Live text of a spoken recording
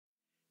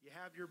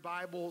have your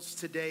Bibles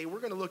today,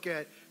 we're going to look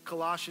at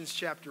Colossians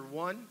chapter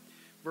 1,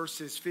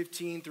 verses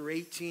 15 through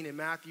 18, and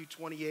Matthew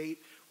 28.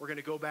 We're going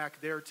to go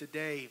back there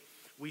today.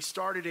 We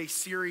started a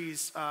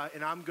series,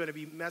 and I'm going to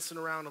be messing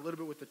around a little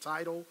bit with the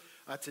title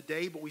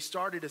today, but we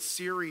started a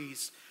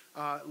series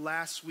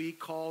last week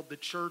called The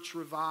Church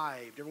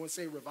Revived. Everyone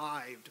say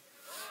revived.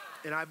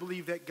 And I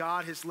believe that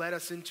God has led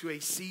us into a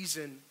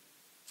season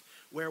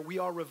where we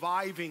are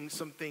reviving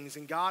some things,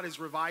 and God is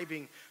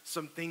reviving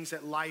some things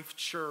at Life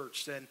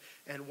Church.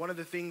 And one of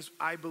the things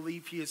I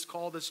believe He has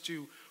called us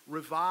to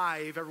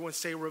revive, everyone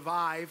say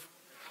revive.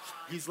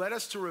 He's led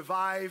us to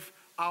revive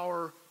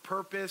our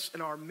purpose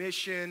and our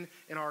mission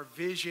and our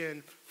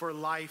vision for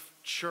Life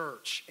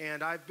Church.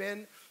 And I've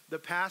been the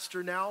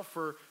pastor now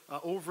for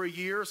over a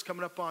year. It's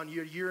coming up on a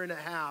year and a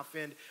half,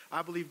 and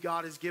I believe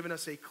God has given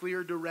us a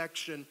clear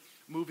direction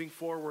moving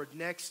forward.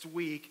 Next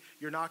week,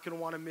 you're not going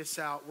to want to miss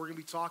out. We're going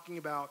to be talking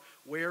about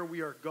where we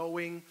are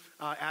going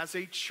as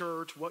a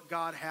church, what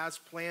God has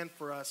planned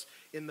for us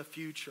in the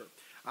future.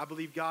 I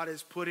believe God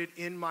has put it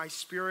in my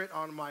spirit,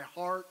 on my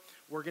heart.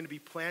 We're going to be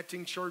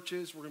planting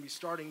churches. We're going to be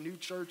starting new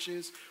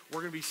churches. We're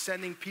going to be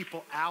sending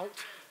people out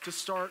to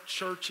start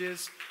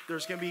churches.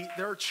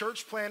 There are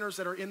church planners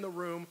that are in the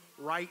room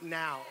right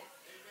now.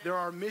 There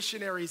are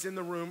missionaries in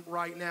the room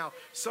right now.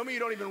 Some of you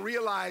don't even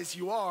realize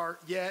you are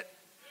yet.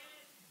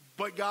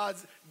 But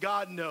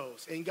God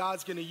knows, and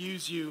God's going to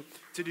use you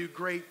to do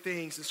great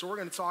things. And so we're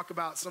going to talk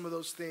about some of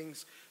those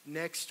things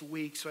next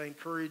week. So I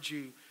encourage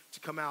you to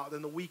come out.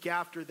 Then the week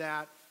after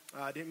that,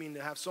 I didn't mean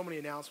to have so many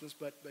announcements,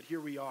 but here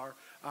we are.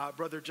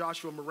 Brother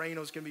Joshua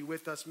Moreno is going to be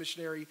with us,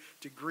 missionary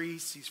to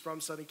Greece. He's from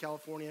Southern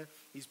California.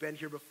 He's been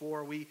here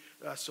before. We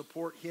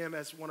support him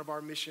as one of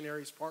our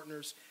missionaries,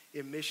 partners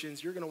in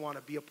missions. You're going to want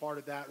to be a part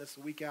of that. That's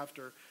the week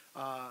after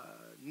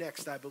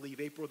next, I believe,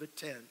 April the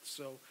 10th.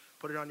 So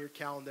put it on your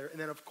calendar. And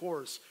then, of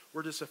course,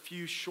 we're just a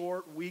few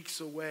short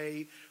weeks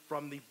away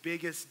from the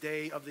biggest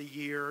day of the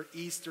year,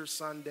 Easter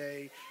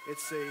Sunday.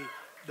 It's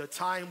the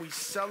time we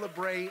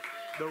celebrate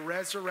the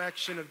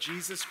resurrection of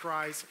Jesus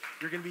Christ.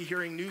 You're going to be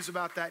hearing news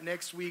about that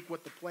next week,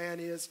 what the plan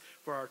is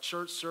for our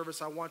church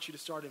service. I want you to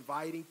start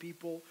inviting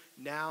people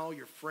now,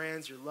 your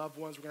friends, your loved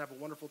ones. We're going to have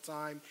a wonderful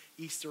time.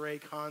 Easter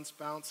egg hunts,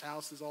 bounce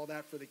houses, all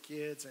that for the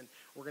kids. And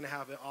we're going to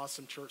have an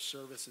awesome church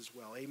service as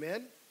well.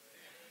 Amen?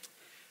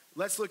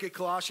 Let's look at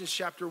Colossians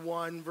chapter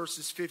 1,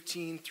 verses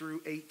 15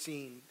 through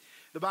 18.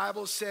 The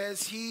Bible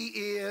says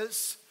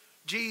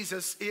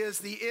Jesus is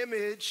the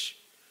image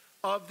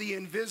of the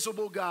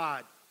invisible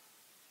God,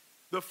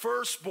 the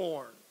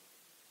firstborn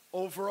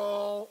over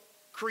all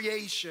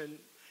creation.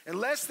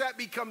 Unless that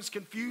becomes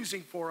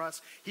confusing for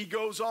us, he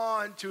goes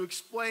on to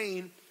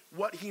explain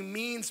what he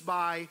means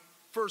by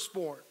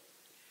firstborn.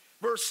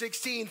 Verse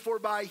 16, for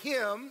by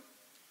him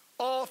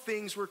all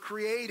things were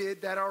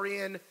created that are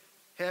in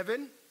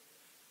heaven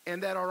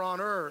and that are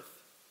on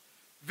earth,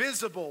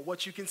 visible,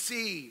 what you can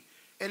see,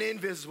 and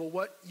invisible,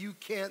 what you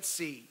can't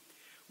see,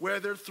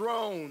 whether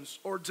thrones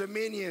or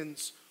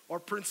dominions or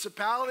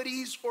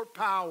principalities or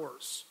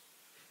powers.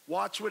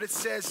 Watch what it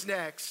says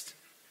next.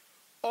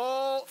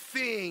 All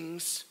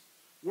things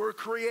were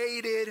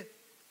created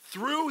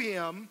through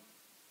him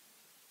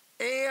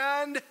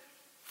and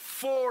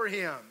for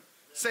him.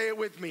 Say it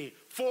with me,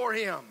 for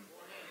him.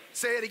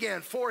 Say it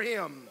again, for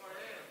him.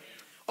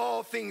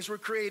 All things were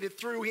created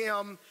through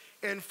him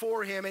and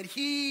for him, and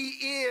he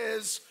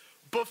is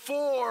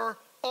before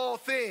all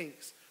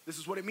things. This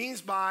is what it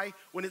means by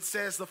when it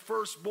says the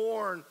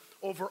firstborn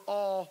over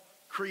all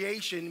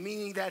creation,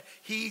 meaning that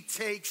he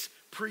takes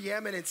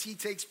preeminence, he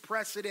takes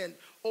precedent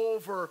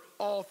over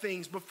all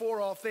things,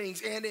 before all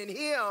things, and in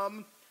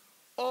him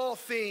all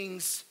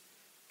things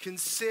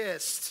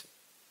consist.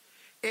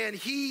 And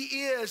he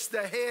is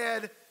the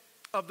head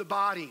of the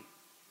body,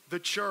 the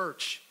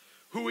church,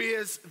 who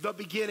is the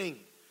beginning,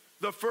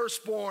 the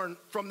firstborn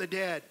from the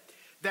dead,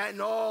 that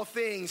in all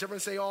things, everyone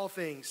say all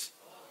things,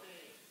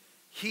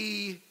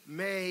 he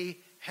may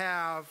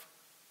have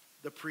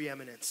the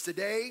preeminence.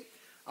 Today,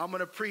 I'm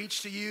going to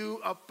preach to you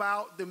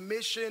about the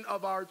mission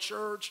of our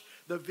church,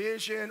 the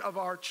vision of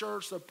our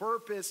church, the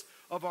purpose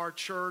of our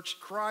church,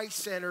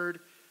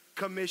 Christ-centered,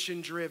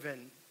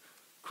 commission-driven.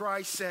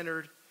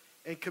 Christ-centered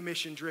and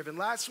commission-driven.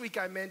 Last week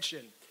I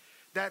mentioned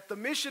that the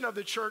mission of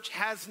the church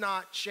has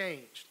not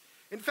changed.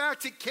 In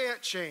fact, it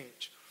can't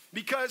change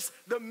because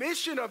the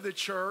mission of the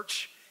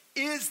church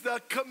is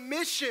the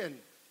commission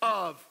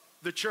of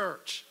the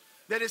church.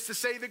 That is to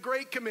say, the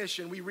Great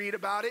Commission. We read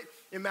about it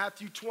in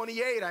Matthew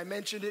 28. I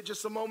mentioned it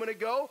just a moment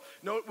ago.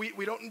 No,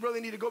 we don't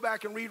really need to go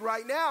back and read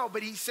right now,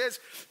 but he says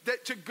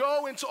that to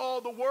go into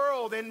all the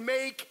world and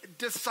make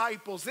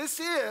disciples. This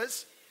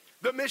is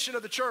the mission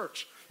of the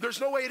church. There's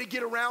no way to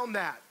get around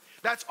that.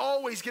 That's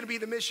always going to be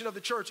the mission of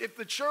the church. If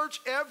the church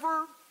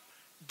ever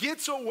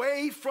gets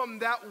away from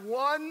that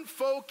one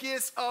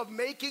focus of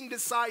making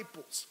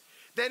disciples,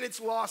 then it's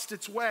lost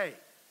its way.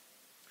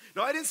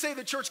 No, I didn't say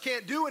the church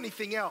can't do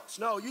anything else.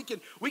 No,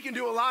 we can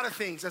do a lot of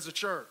things as a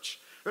church.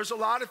 There's a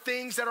lot of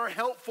things that are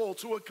helpful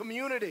to a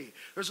community.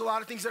 There's a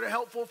lot of things that are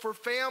helpful for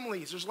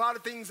families. There's a lot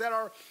of things that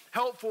are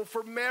helpful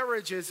for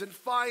marriages and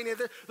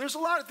finance. There's a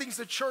lot of things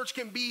the church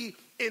can be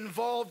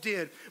involved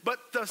in. But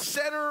the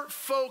center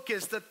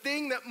focus, the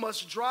thing that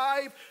must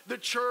drive the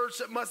church,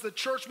 the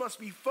church must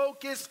be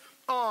focused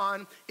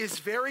on, is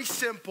very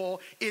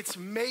simple. It's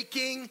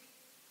making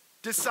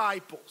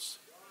disciples.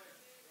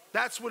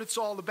 That's what it's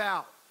all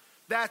about.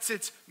 That's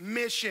its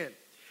mission.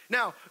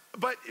 Now,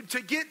 but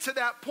to get to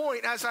that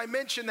point, as I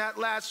mentioned that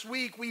last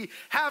week, we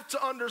have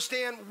to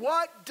understand,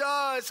 what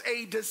does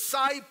a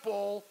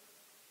disciple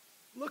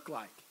look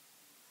like?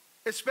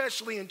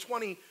 Especially in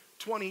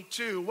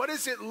 2022. What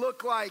does it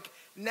look like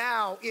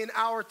now in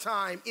our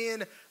time,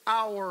 in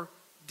our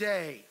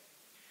day?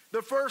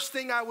 The first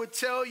thing I would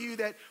tell you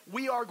that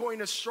we are going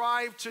to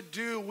strive to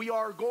do, we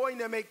are going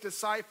to make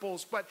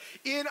disciples, but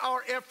in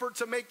our effort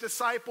to make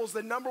disciples,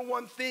 the number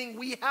one thing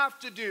we have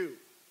to do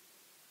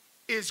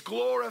is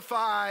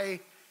glorify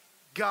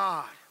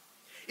God.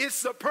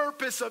 It's the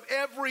purpose of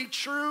every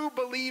true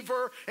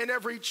believer and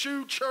every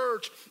true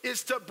church,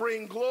 is to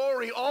bring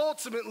glory,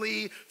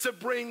 ultimately to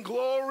bring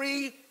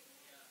glory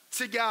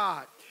to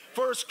God.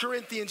 1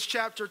 Corinthians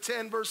chapter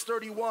 10, verse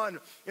 31,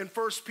 and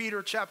 1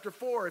 Peter chapter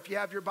 4. If you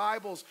have your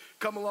Bibles,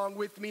 come along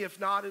with me. If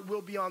not, it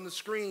will be on the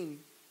screen.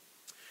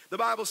 The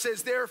Bible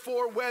says,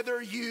 therefore,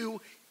 whether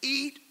you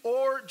eat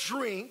or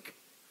drink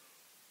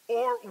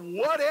or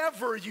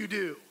whatever you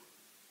do.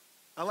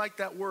 I like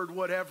that word,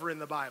 whatever, in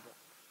the Bible.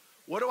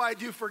 What do I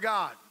do for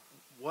God?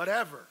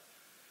 Whatever.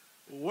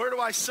 Where do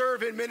I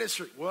serve in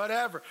ministry?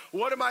 Whatever.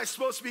 What am I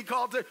supposed to be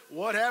called to?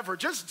 Whatever.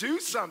 Just do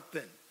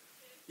something.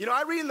 You know,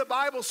 I read in the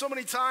Bible so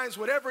many times,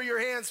 whatever your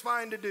hands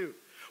find to do,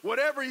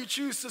 whatever you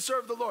choose to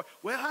serve the Lord.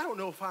 Well, I don't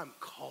know if I'm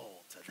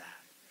called to that.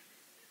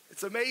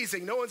 It's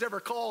amazing. No one's ever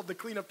called to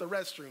clean up the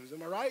restrooms.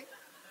 Am I right?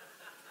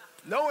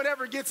 No one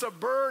ever gets a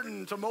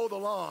burden to mow the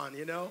lawn,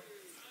 you know.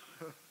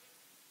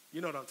 You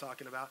know what I'm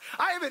talking about.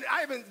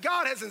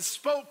 God hasn't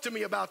spoke to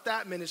me about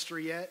that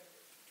ministry yet.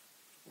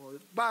 Well, the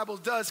Bible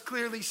does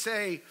clearly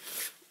say,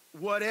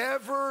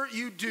 whatever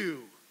you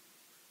do.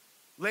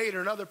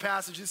 Later, in other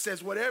passages, it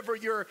says, whatever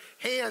your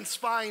hands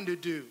find to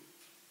do,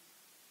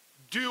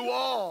 do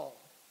all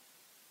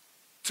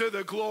to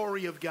the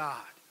glory of God.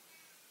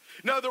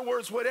 In other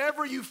words,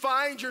 whatever you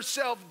find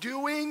yourself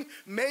doing,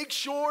 make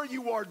sure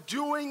you are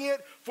doing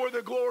it for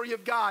the glory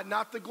of God,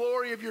 not the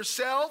glory of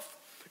yourself,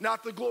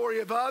 not the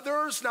glory of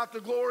others, not the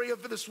glory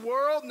of this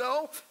world.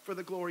 No, for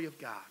the glory of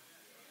God.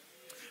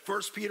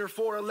 1 Peter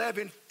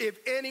 4:11, if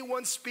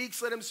anyone speaks,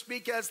 let him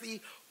speak as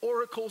the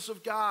oracles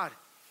of God.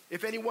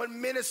 If anyone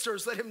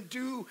ministers, let him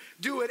do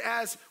it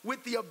as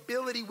with the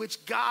ability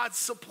which God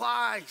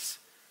supplies.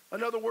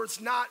 In other words,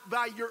 not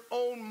by your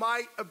own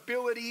might,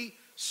 ability,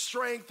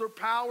 strength, or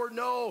power.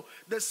 No,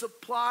 the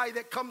supply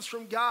that comes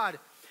from God.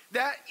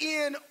 That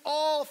in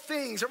all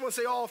things, everyone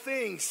say all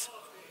things,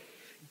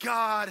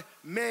 God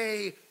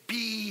may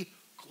be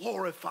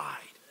glorified.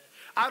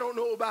 I don't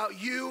know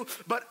about you,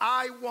 but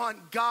I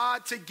want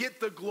God to get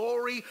the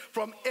glory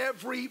from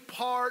every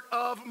part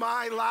of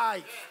my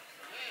life.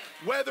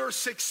 Whether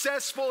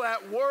successful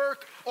at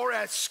work or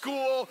at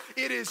school,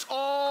 it is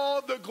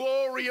all the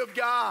glory of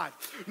God.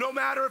 No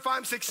matter if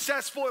I'm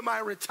successful in my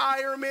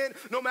retirement,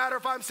 no matter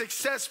if I'm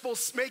successful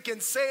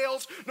making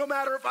sales, no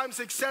matter if I'm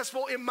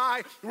successful in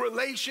my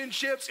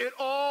relationships, it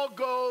all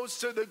goes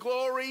to the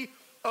glory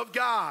of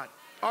God.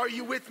 Are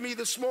you with me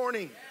this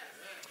morning?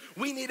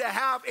 We need to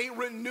have a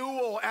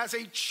renewal as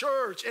a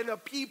church and a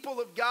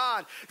people of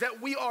God, that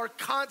we are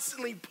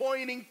constantly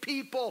pointing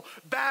people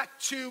back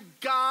to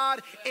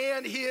God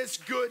and his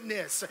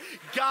goodness.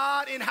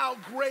 God and how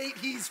great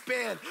he's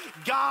been.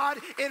 God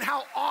and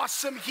how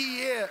awesome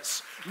he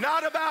is.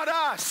 Not about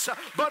us,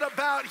 but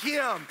about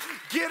him.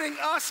 Getting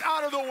us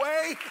out of the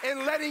way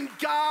and letting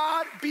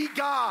God be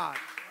God.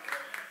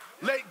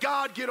 Let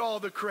God get all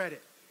the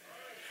credit.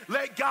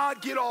 Let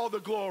God get all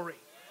the glory.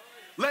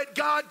 Let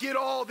God get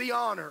all the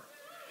honor.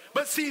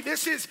 But see,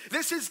 this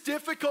is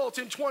difficult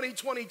in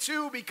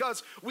 2022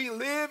 because we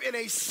live in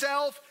a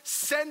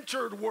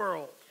self-centered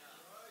world.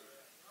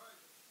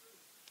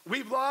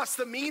 We've lost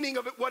the meaning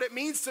of it, what it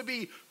means to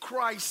be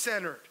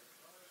Christ-centered.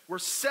 We're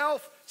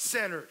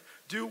self-centered.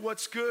 Do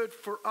what's good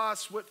for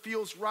us, what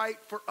feels right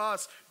for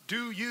us.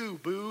 Do you,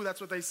 boo. That's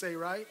what they say,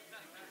 right?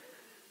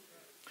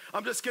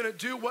 I'm just going to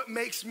do what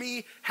makes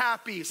me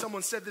happy.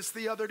 Someone said this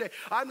the other day.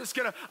 I'm just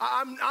going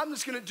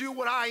to do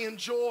what I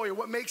enjoy or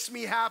what makes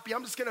me happy.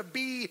 I'm just going to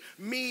be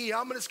me.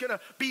 I'm just going to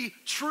be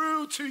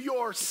true to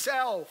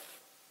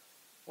yourself.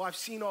 Well, I've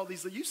seen all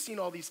these. You've seen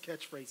all these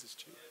catchphrases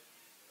too.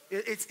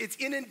 It's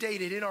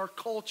inundated in our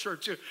culture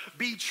to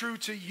be true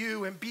to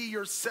you and be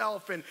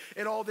yourself and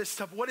all this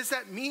stuff. What does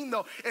that mean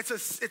though?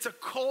 It's a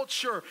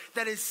culture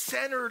that is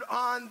centered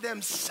on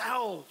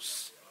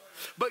themselves.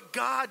 But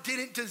God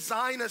didn't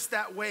design us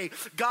that way.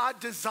 God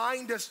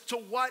designed us to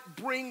what?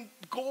 Bring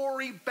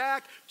glory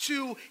back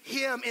to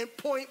him and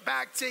point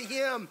back to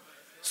him.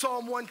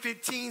 Psalm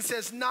 115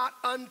 says, not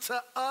unto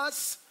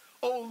us,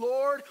 O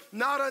Lord,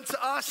 not unto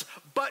us,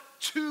 but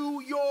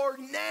to your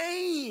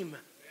name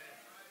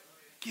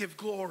give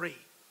glory.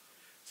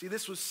 See,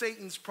 this was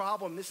Satan's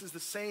problem. This is the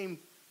same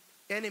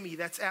enemy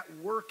that's at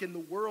work in the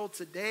world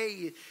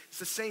today. It's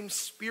the same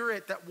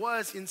spirit that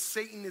was in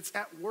Satan. It's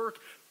at work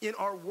in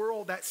our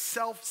world, that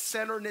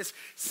self-centeredness.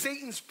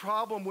 Satan's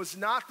problem was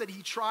not that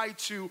he tried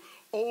to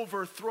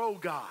overthrow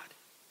God.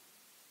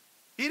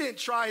 He didn't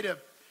try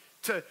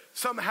to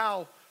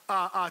somehow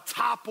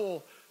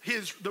topple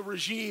the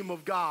regime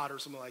of God or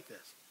something like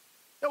this.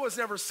 That was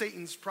never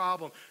Satan's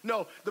problem.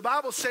 No, the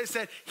Bible says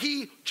that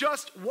he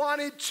just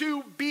wanted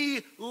to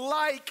be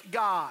like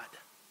God.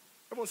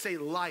 Everyone say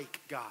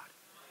like God.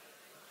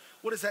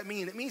 What does that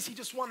mean? It means he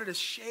just wanted a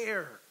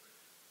share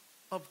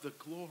of the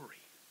glory.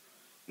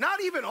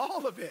 Not even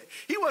all of it.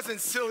 He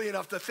wasn't silly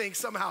enough to think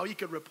somehow he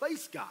could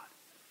replace God.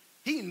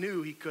 He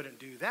knew he couldn't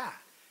do that.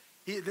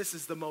 This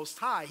is the Most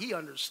High. He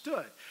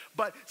understood.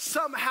 But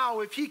somehow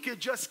if he could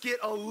just get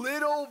a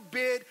little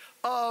bit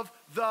of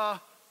the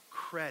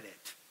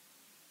credit,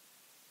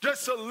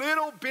 just a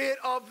little bit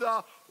of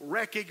the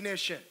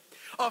recognition,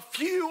 a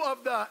few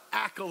of the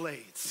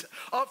accolades,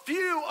 a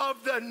few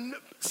of the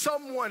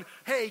someone,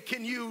 hey,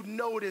 can you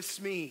notice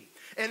me?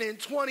 And in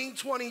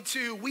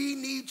 2022, we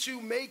need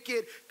to make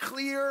it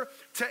clear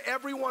to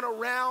everyone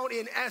around,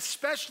 and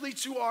especially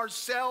to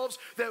ourselves,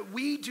 that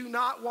we do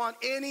not want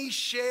any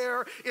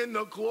share in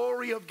the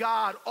glory of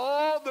God.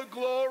 All the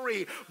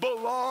glory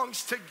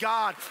belongs to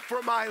God.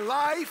 For my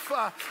life,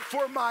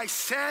 for my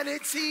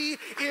sanity,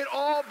 it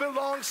all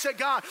belongs to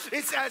God.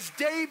 It's as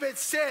David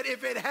said,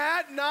 if it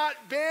had not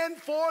been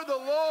for the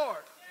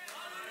Lord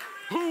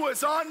who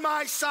was on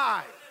my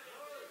side,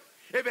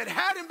 if it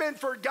hadn't been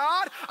for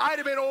God, I'd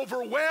have been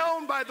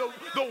overwhelmed by the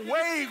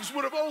waves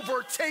would have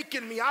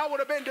overtaken me. I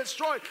would have been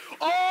destroyed.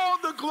 All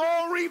the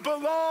glory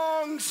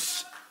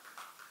belongs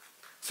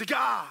to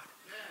God.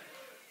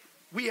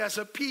 We as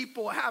a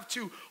people have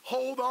to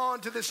hold on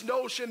to this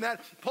notion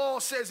that Paul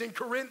says in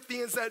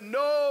Corinthians that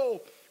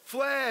no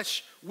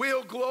flesh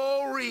will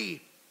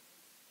glory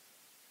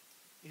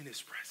in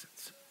his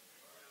presence.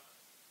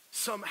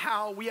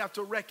 Somehow we have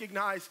to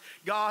recognize,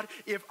 God,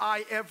 if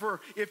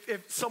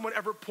someone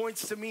ever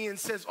points to me and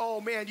says, oh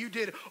man, you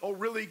did a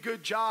really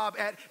good job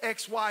at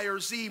X, Y, or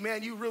Z,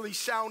 man, you really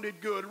sounded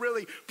good,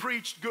 really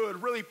preached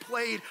good, really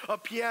played a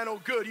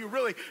piano good, you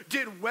really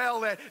did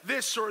well at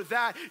this or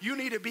that, you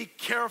need to be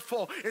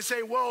careful and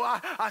say, well,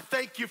 I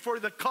thank you for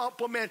the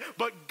compliment,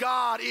 but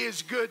God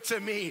is good to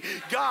me.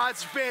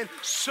 God's been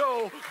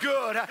so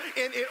good,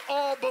 and it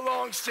all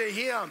belongs to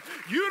him.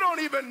 You don't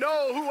even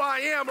know who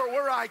I am or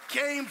where I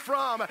came from.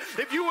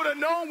 If you would have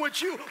known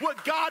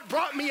what God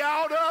brought me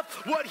out of,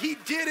 what he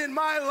did in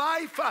my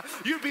life,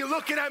 you'd be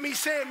looking at me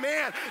saying,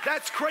 man,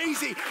 that's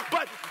crazy.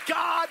 But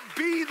God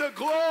be the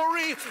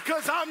glory,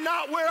 because I'm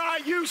not where I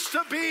used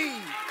to be.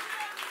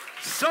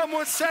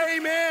 Someone say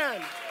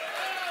amen.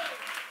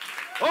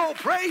 Oh,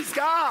 praise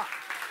God.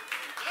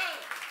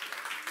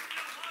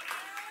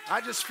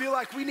 I just feel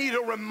like we need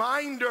a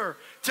reminder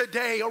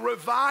today, a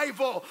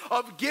revival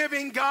of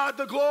giving God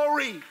the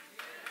glory.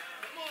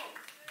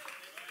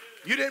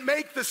 You didn't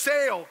make the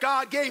sale.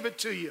 God gave it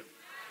to you.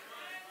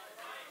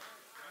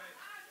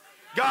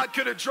 God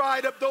could have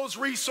dried up those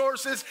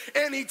resources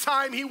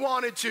anytime he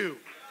wanted to.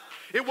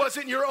 It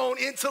wasn't your own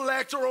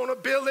intellect or own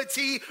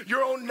ability,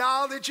 your own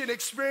knowledge and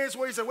experience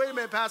where you said, wait a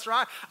minute, Pastor,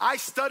 I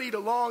studied a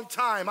long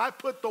time. I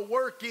put the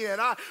work in.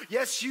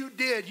 Yes, you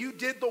did. You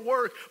did the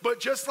work. But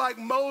just like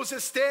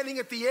Moses standing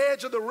at the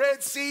edge of the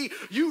Red Sea,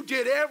 you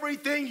did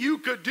everything you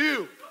could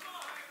do.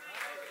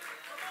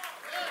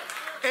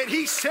 And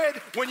he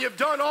said, when you've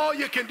done all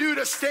you can do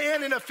to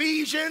stand in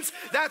Ephesians,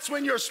 that's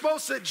when you're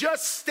supposed to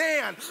just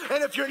stand.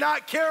 And if you're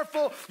not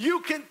careful,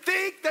 you can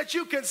think that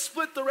you can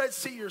split the Red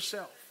Sea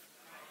yourself.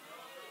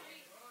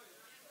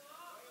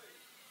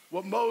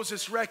 What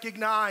Moses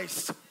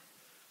recognized,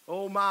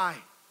 oh my,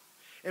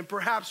 and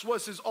perhaps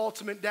was his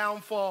ultimate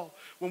downfall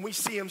when we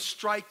see him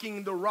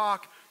striking the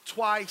rock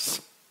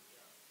twice.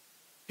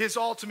 His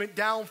ultimate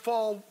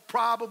downfall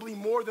probably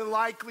more than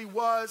likely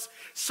was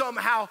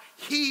somehow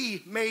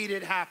he made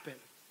it happen.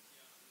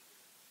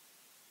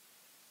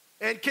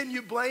 And can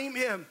you blame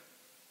him?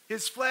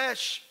 His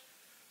flesh.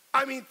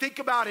 I mean, think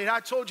about it. I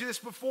told you this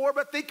before,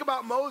 but think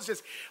about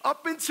Moses.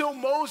 Up until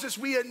Moses,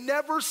 we had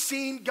never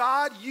seen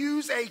God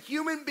use a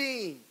human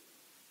being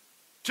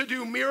to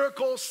do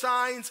miracles,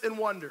 signs, and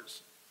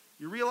wonders.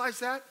 You realize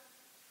that?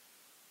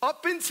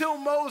 Up until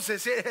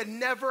Moses, it had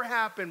never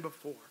happened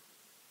before.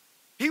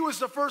 He was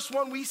the first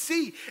one we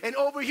see. And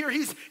over here,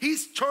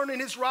 he's turning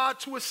his rod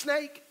to a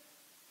snake.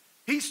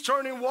 He's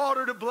turning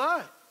water to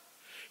blood.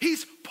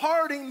 He's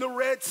parting the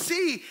Red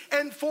Sea.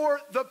 And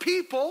for the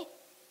people,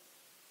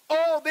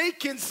 all they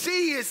can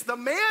see is the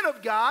man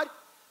of God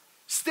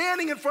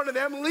standing in front of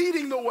them,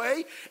 leading the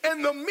way,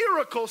 and the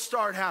miracles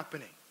start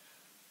happening.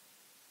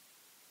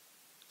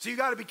 So you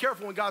got to be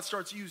careful when God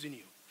starts using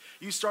you.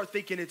 You start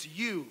thinking it's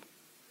you.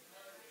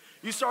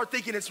 You start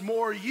thinking it's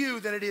more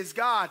you than it is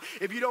God.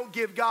 If you don't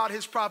give God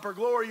his proper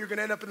glory, you're going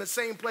to end up in the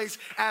same place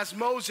as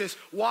Moses.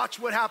 Watch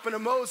what happened to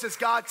Moses.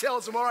 God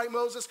tells him, all right,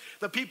 Moses,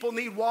 the people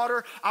need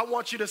water. I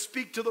want you to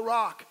speak to the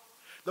rock.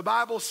 The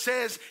Bible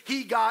says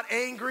he got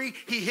angry.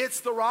 He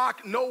hits the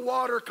rock. No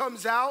water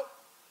comes out.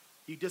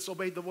 He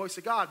disobeyed the voice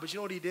of God. But you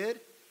know what he did?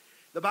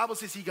 The Bible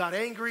says he got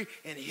angry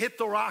and hit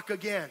the rock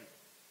again.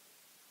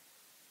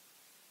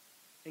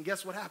 And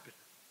guess what happened?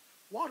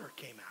 Water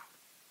came out.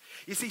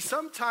 You see,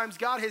 sometimes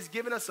God has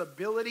given us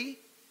ability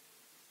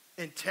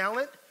and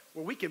talent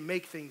where we can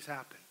make things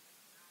happen.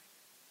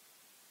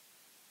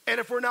 And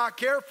if we're not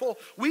careful,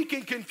 we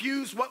can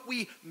confuse what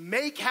we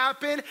make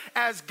happen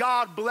as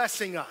God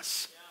blessing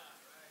us.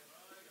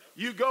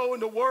 You go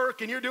into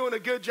work and you're doing a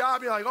good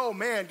job. You're like, oh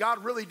man,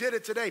 God really did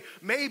it today.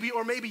 Maybe,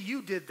 or maybe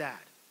you did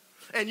that.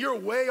 And you're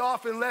way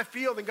off in left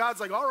field. And God's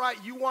like, all right,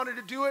 you wanted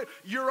to do it.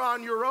 You're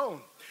on your own.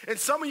 And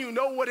some of you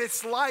know what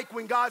it's like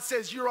when God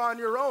says you're on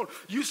your own.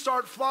 You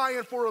start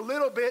flying for a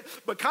little bit,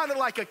 but kind of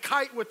like a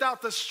kite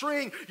without the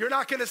string, you're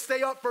not going to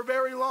stay up for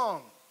very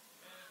long.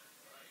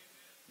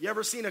 You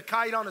ever seen a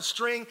kite on a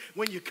string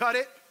when you cut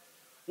it?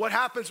 What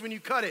happens when you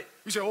cut it?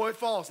 You say, oh, it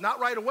falls. Not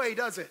right away,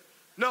 does it?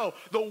 No,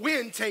 the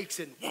wind takes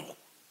it.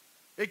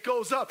 It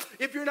goes up.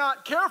 If you're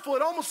not careful,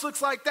 it almost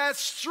looks like that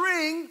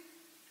string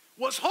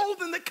was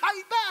holding the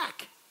kite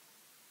back.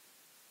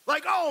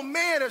 Like, oh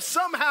man, if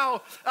somehow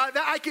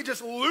that I could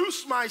just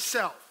loose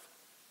myself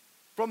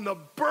from the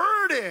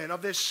burden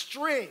of this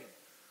string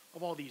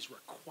of all these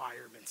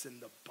requirements in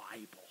the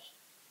Bible.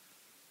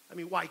 I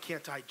mean, why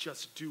can't I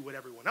just do what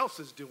everyone else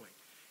is doing?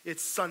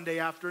 It's Sunday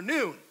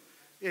afternoon.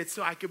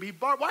 I could be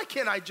barred. Why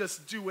can't I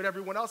just do what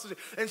everyone else is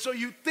doing? And so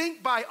you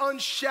think by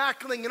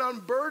unshackling and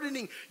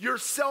unburdening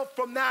yourself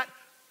from that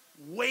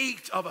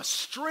weight of a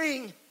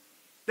string,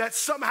 that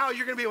somehow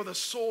you're going to be able to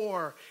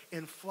soar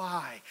and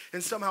fly.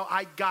 And somehow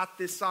I got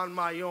this on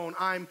my own.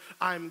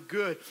 I'm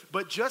good.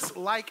 But just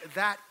like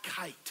that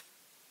kite,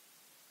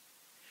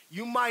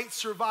 you might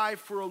survive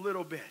for a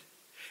little bit.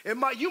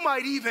 You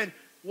might even,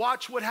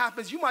 watch what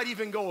happens, you might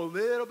even go a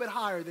little bit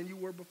higher than you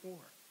were before.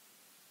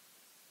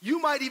 You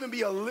might even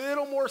be a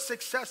little more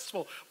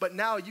successful, but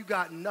now you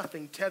got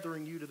nothing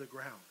tethering you to the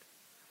ground.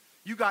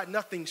 You got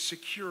nothing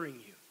securing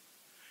you.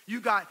 You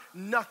got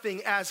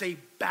nothing as a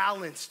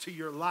balance to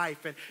your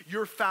life, and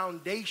your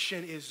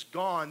foundation is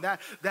gone. That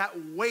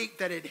weight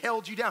that had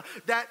held you down,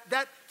 that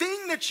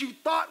thing that you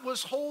thought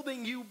was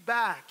holding you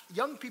back.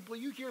 Young people,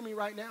 you hear me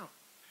right now.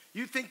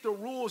 You think the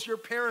rules your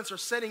parents are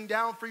setting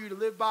down for you to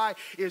live by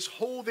is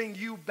holding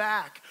you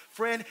back.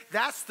 Friend,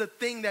 that's the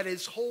thing that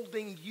is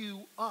holding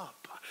you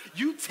up.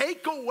 You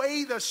take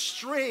away the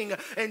string,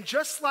 and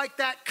just like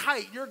that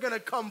kite, you're going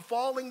to come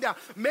falling down.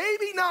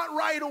 Maybe not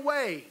right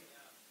away.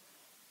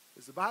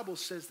 Because the Bible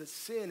says that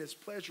sin is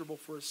pleasurable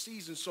for a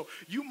season. So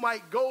you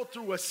might go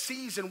through a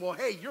season, well,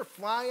 hey, you're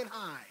flying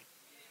high.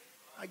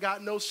 I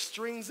got no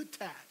strings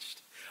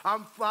attached.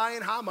 I'm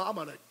flying high. I'm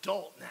an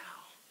adult now.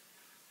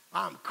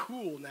 I'm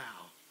cool now.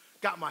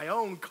 Got my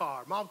own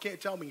car. Mom can't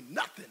tell me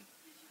nothing.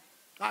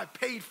 I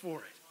paid for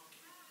it.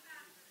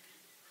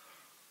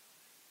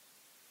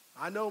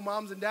 I know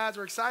moms and dads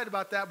are excited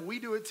about that, but we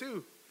do it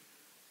too.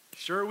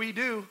 Sure we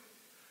do.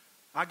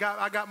 I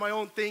got my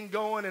own thing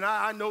going, and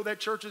I know that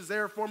church is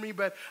there for me,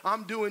 but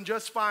I'm doing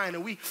just fine.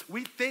 And we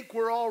think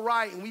we're all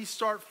right, and we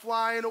start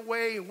flying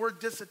away, and we're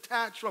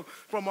disattached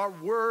from our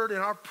word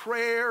and our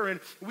prayer, and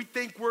we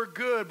think we're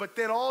good. But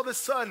then all of a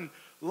sudden,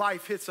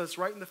 life hits us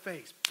right in the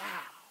face. Pow.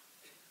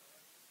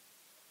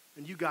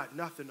 And you got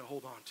nothing to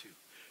hold on to.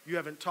 You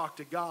haven't talked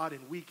to God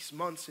in weeks,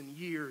 months, and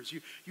years.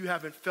 You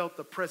haven't felt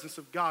the presence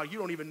of God. You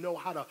don't even know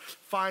how to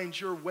find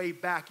your way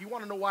back. You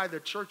want to know why the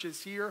church is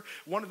here?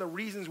 One of the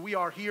reasons we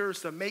are here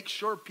is to make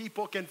sure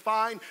people can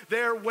find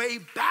their way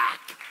back.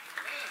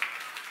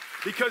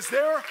 Because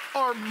there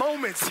are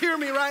moments, hear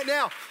me right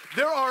now,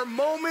 there are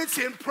moments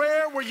in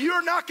prayer where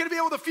you're not going to be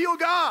able to feel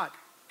God.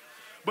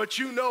 But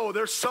you know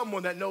there's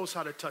someone that knows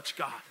how to touch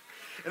God.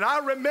 And I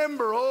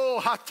remember,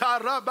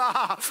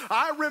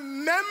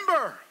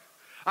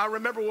 I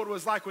remember what it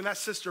was like when that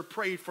sister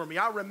prayed for me.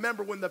 I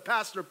remember when the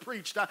pastor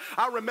preached.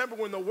 I remember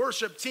when the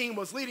worship team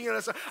was leading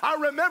us. I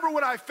remember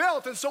what I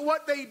felt. And so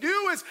what they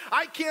do is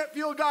I can't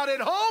feel God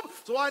at home,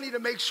 so I need to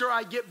make sure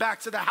I get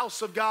back to the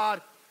house of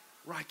God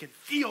where I can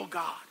feel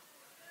God.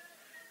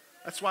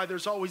 That's why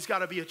there's always got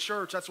to be a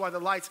church. That's why the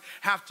lights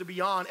have to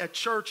be on at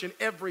church in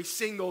every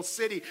single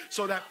city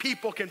so that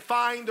people can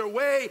find their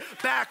way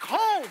back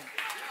home.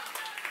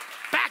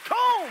 Back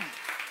home.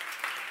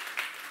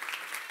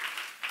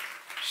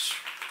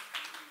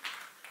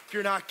 If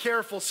you're not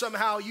careful,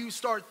 somehow you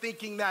start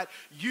thinking that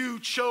you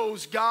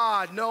chose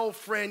God. No,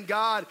 friend,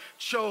 God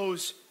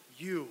chose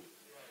you.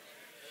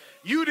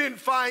 You didn't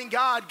find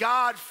God,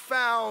 God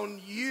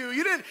found you.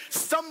 You didn't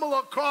stumble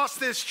across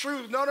this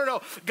truth.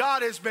 No.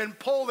 God has been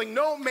pulling.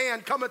 No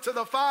man cometh to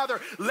the Father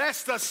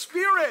lest the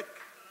Spirit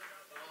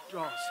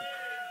draws him.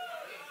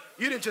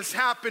 You didn't just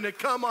happen to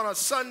come on a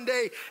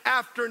Sunday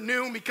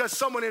afternoon because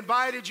someone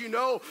invited you.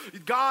 No,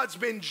 God's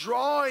been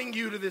drawing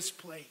you to this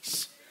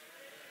place.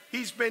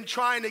 He's been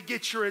trying to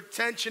get your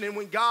attention. And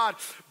when God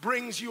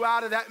brings you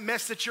out of that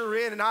mess that you're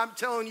in, and I'm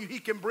telling you, he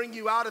can bring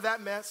you out of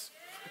that mess.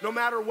 No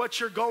matter what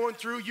you're going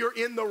through, you're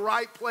in the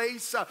right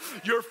place.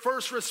 Your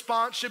first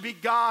response should be,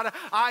 God,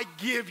 I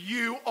give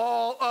you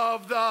all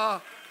of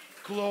the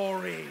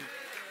glory.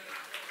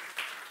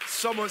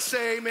 Someone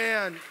say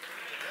amen.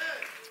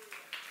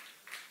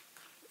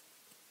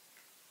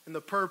 And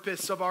the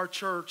purpose of our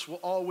church will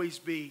always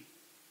be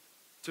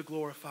to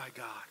glorify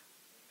God.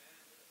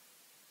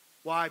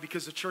 Why?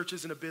 Because the church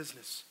isn't a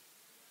business.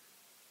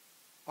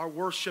 Our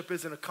worship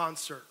isn't a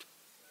concert.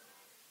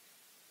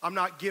 I'm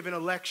not giving a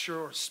lecture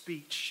or a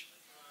speech.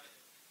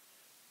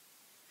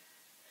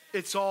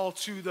 It's all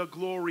to the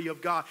glory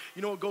of God.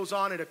 You know what goes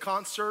on at a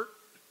concert?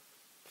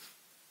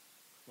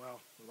 Well,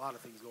 a lot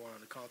of things go on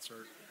at a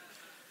concert.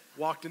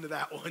 Walked into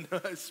that one,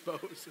 I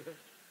suppose.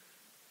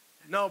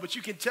 No, but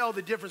you can tell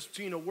the difference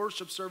between a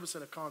worship service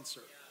and a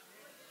concert.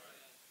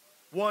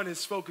 One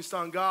is focused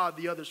on God,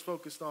 the other's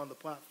focused on the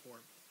platform.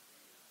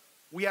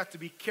 We have to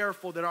be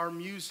careful that our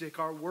music,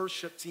 our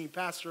worship team,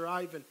 Pastor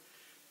Ivan,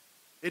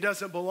 it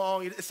doesn't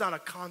belong, it's not a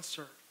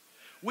concert.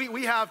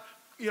 We have,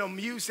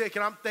 music,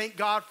 and I'm thank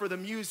God for the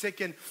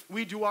music, and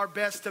we do our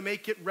best to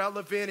make it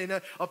relevant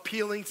and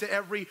appealing to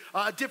every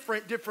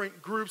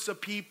different groups of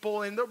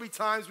people. And there'll be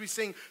times we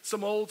sing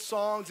some old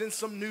songs and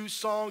some new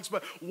songs,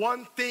 but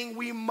one thing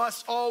we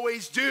must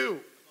always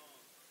do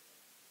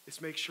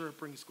is make sure it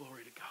brings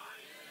glory to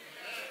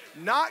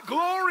God. Not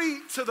glory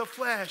to the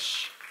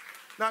flesh,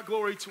 not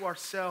glory to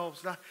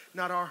ourselves,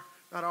 not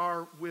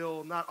our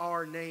will, not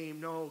our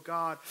name. No,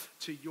 God,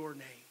 to your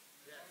name.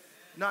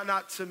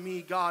 Not to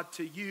me, God,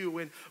 to you.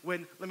 And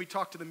let me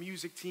talk to the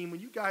music team.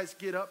 When you guys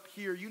get up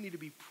here, you need to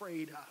be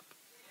prayed up.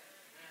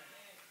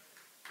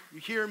 You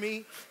hear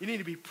me? You need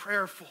to be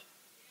prayerful.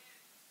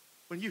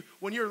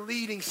 When you're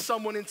leading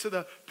someone into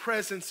the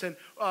presence and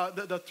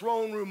the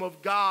throne room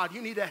of God,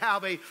 you need to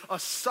have a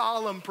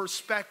solemn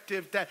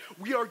perspective that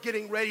we are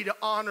getting ready to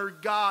honor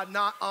God,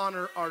 not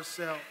honor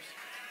ourselves.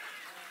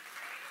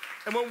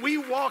 And when we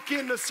walk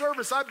into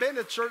service, I've been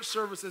to church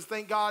services,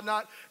 thank God,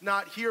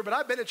 not here, but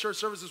I've been to church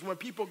services when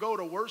people go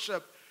to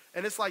worship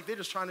and it's like they're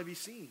just trying to be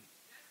seen.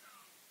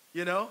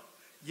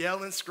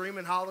 Yelling,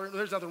 screaming, hollering.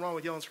 There's nothing wrong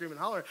with yelling, screaming,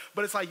 hollering,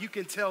 but it's like you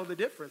can tell the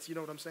difference, you know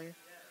what I'm saying?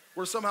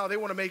 Where somehow they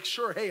want to make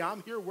sure, hey,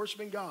 I'm here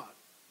worshiping God.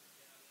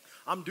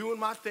 I'm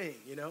doing my thing,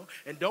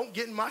 and don't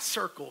get in my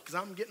circle because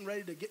I'm getting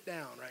ready to get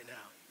down right now.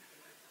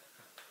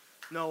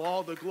 No,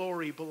 all the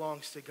glory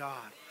belongs to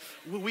God.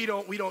 We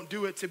don't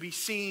do it to be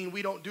seen.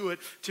 We don't do it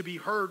to be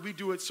heard. We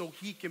do it so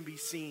he can be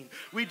seen.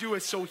 We do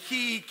it so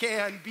he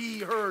can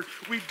be heard.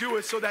 We do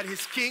it so that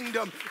his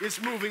kingdom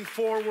is moving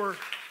forward.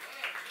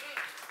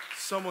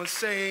 Someone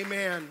say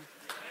amen.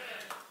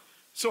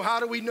 So how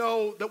do we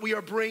know that we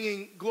are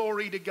bringing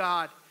glory to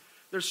God?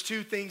 There's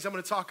two things I'm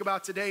going to talk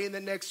about today, and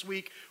then next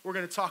week we're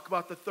going to talk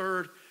about the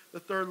third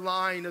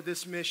line of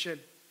this mission.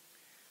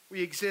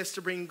 We exist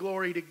to bring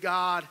glory to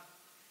God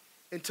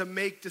and to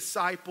make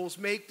disciples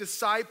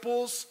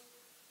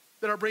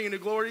that are bringing the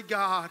glory to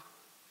God,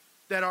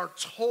 that are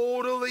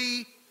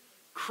totally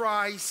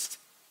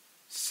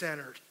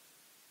Christ-centered.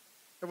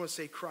 Everyone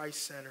say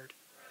Christ-centered.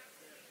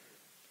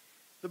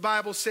 The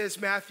Bible says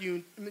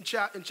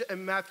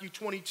in Matthew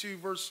 22,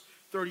 verse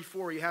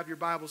 34. You have your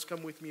Bibles,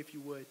 come with me if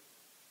you would.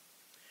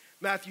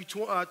 Matthew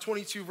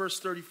 22, verse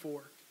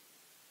 34.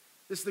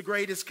 This is the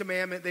greatest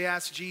commandment. They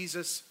asked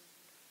Jesus,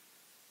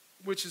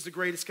 which is the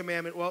greatest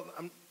commandment? Well,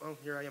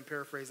 here I am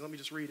paraphrasing. Let me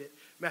just read it.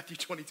 Matthew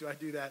 22, I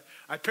do that.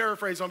 I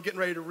paraphrase when I'm getting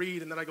ready to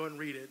read, and then I go and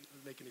read it. It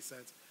doesn't make any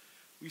sense.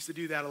 We used to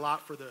do that a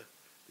lot for the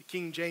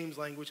King James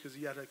language because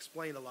you had to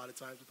explain a lot of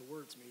times what the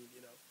words mean,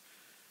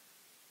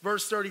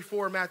 Verse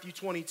 34, Matthew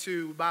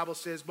 22, the Bible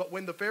says, but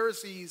when the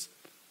Pharisees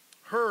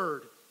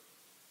heard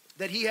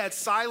that he had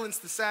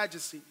silenced the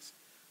Sadducees,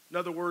 in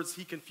other words,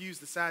 he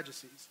confused the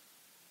Sadducees.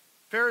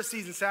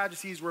 Pharisees and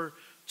Sadducees were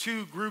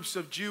two groups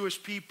of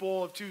Jewish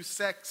people, of two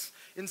sects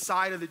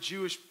inside of the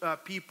Jewish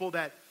people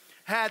that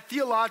had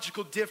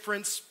theological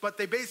difference, but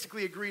they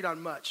basically agreed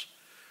on much.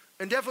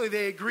 And definitely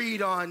they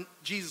agreed on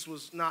Jesus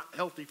was not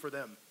healthy for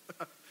them,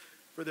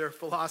 for their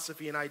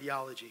philosophy and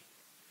ideology.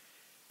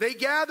 They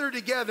gathered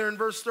together in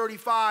verse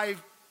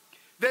 35.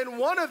 Then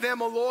one of them,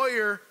 a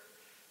lawyer,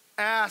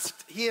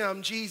 asked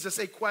him, Jesus,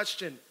 a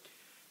question,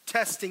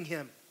 testing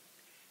him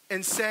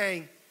and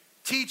saying,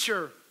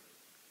 Teacher,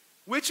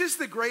 which is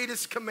the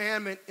greatest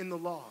commandment in the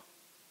law?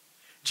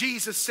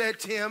 Jesus said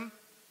to him,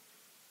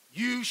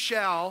 you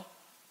shall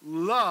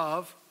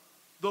love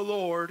the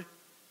Lord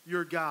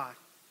your God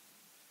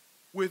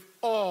with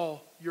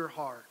all your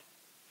heart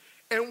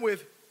and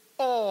with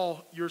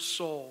all your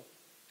soul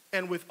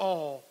and with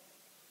all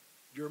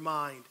your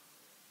mind.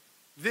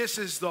 This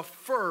is the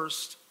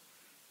first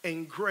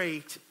and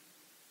great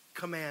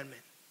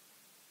commandment.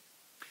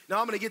 Now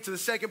I'm going to get to the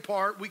second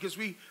part because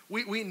we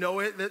know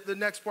it. The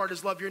next part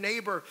is love your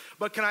neighbor.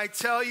 But can I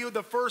tell you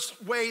the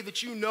first way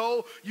that you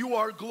know you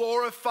are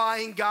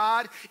glorifying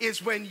God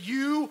is when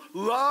you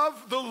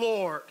love the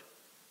Lord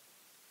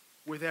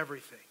with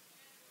everything.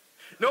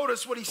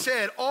 Notice what he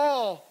said,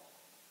 all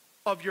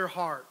of your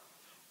heart,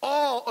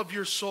 all of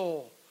your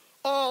soul,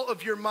 all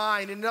of your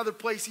mind. In another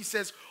place he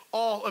says,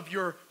 all of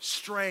your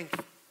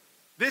strength.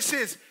 This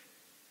is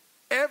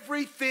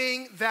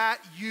everything that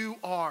you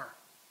are.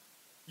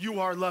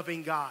 You are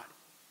loving God.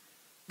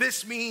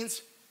 This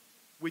means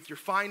with your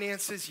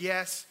finances,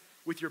 yes.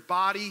 With your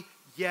body,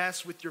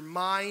 yes. With your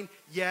mind,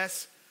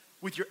 yes.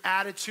 With your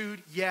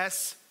attitude,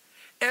 yes.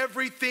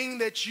 Everything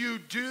that you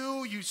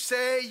do, you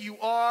say, you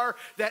are,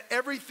 that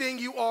everything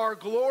you are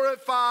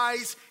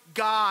glorifies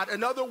God.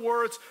 In other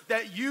words,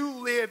 that you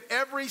live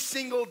every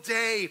single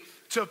day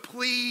to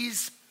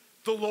please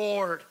the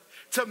Lord,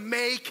 to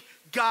make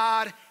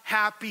God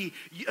happy.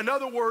 In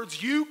other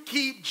words, you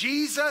keep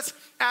Jesus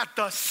at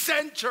the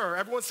center.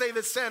 Everyone say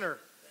the center.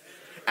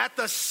 At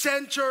the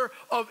center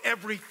of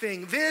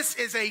everything. This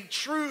is a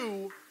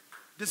true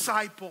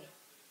disciple.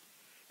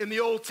 In the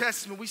Old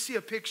Testament, we see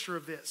a picture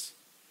of this.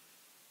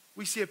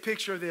 We see a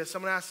picture of this.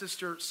 I'm going to ask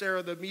Sister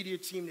Sarah, the media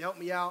team, to help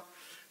me out.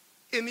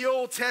 In the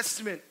Old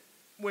Testament,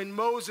 when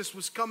Moses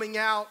was coming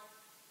out,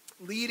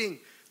 leading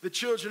the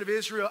children of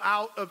Israel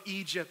out of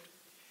Egypt,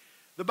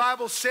 the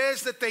Bible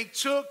says that they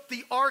took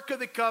the Ark of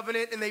the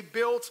Covenant and they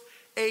built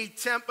a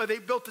temple. They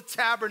built a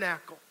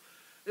tabernacle.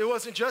 It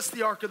wasn't just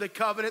the Ark of the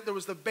Covenant. There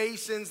was the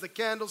basins, the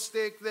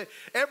candlestick,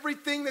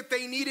 everything that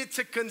they needed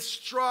to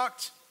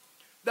construct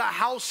the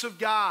house of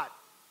God.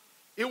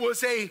 It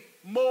was a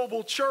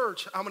mobile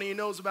church. How many of you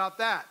knows about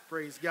that?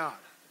 Praise God.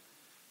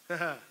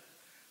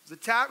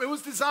 It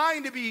was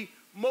designed to be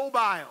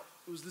mobile.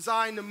 It was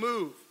designed to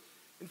move.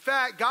 In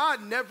fact,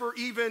 God never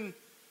even,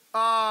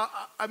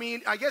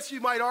 I guess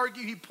you might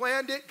argue he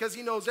planned it because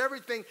he knows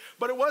everything,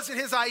 but it wasn't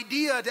his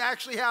idea to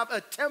actually have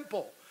a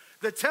temple.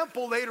 The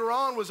temple later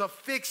on was a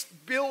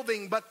fixed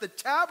building, but the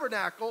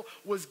tabernacle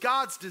was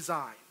God's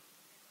design.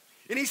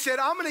 And he said,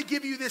 I'm going to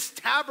give you this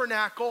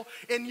tabernacle,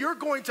 and you're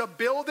going to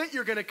build it,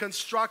 you're going to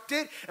construct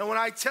it, and when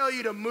I tell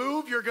you to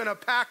move, you're going to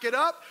pack it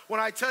up.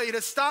 When I tell you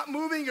to stop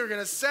moving, you're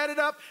going to set it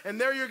up,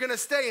 and there you're going to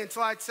stay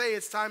until I say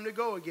it's time to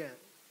go again.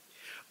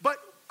 But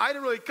I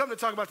didn't really come to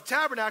talk about the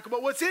tabernacle,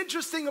 but what's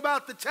interesting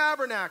about the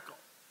tabernacle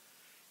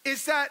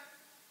is that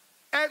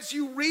as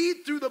you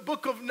read through the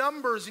book of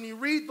Numbers and you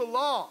read the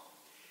law,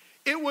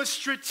 it was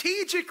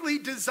strategically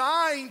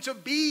designed to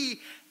be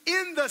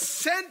in the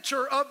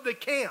center of the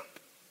camp.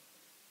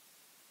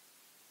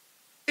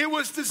 It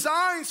was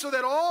designed so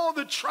that all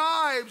the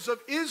tribes of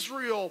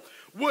Israel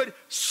would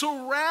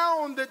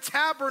surround the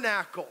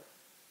tabernacle.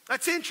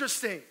 That's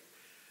interesting.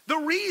 The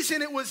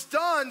reason it was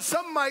done,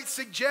 some might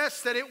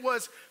suggest that it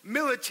was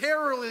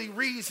militarily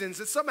reasons,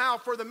 that somehow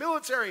for the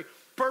military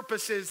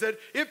purposes, that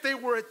if they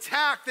were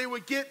attacked, they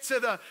would get to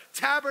the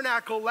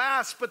tabernacle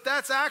last. But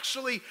that's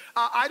actually,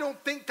 I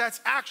don't think that's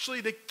actually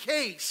the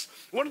case.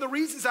 One of the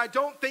reasons I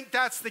don't think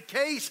that's the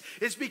case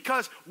is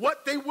because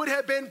what they would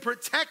have been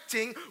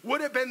protecting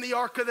would have been the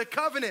Ark of the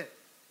Covenant.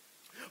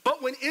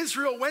 But when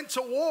Israel went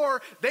to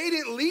war, they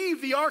didn't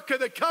leave the Ark of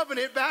the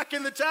Covenant back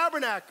in the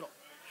tabernacle.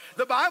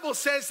 The Bible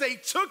says they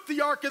took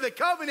the Ark of the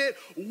Covenant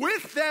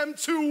with them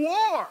to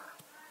war.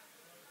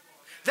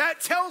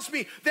 That tells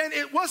me then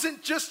it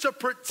wasn't just to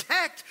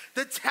protect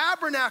the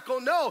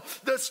tabernacle. No,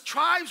 the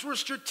tribes were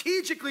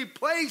strategically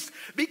placed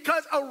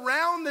because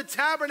around the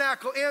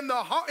tabernacle and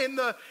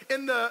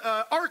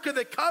the Ark of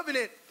the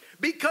Covenant,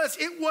 because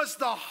it was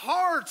the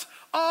heart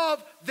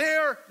of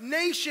their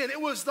nation.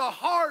 It was the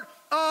heart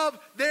of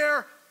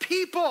their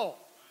people.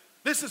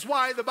 This is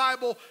why the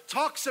Bible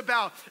talks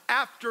about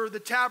after the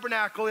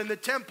tabernacle and the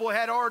temple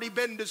had already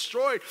been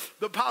destroyed,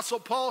 the Apostle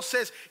Paul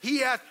says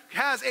he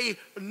has a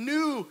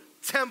new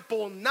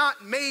temple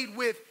not made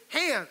with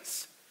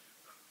hands.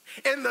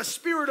 And the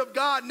Spirit of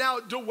God now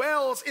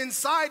dwells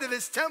inside of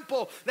this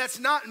temple that's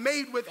not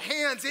made with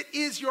hands. It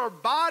is your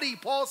body.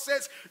 Paul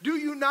says, do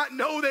you not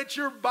know that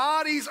your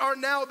bodies are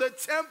now the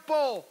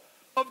temple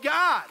of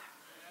God?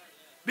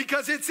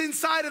 Because it's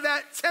inside of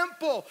that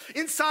temple,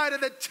 inside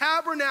of the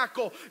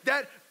tabernacle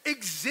that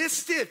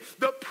existed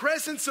the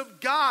presence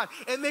of God,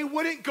 and they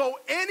wouldn't go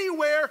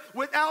anywhere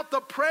without the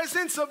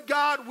presence of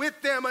God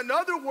with them. In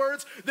other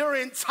words, their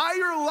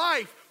entire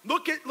life,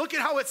 look at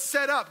how it's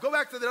set up. Go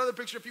back to that other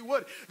picture if you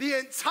would. The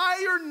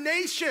entire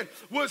nation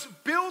was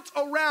built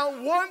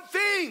around one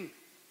thing: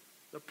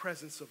 the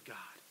presence of God.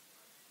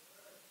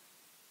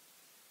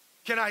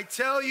 Can I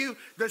tell you,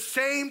 the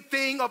same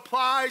thing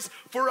applies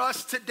for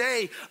us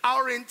today.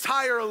 Our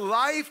entire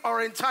life,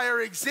 our entire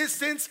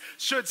existence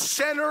should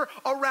center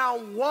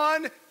around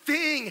one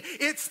thing.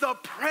 It's the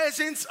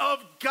presence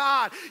of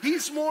God.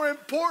 He's more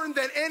important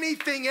than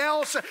anything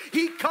else.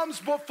 He comes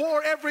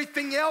before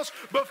everything else.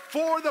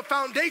 Before the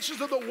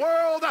foundations of the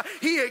world,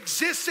 he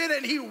existed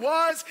and he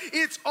was.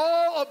 It's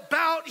all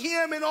about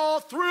him and all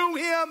through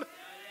him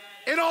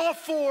and all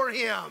for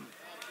him.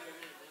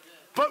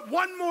 But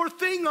one more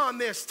thing on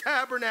this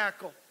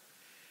tabernacle.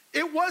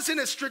 It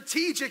wasn't a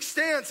strategic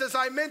stance, as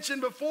I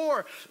mentioned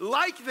before.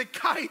 Like the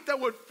kite that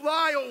would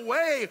fly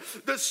away,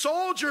 the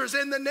soldiers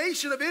and the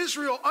nation of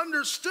Israel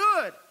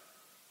understood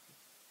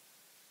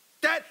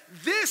that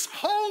this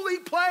holy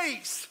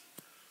place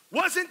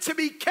wasn't to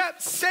be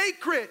kept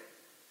sacred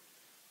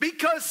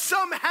because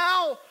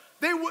somehow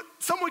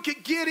someone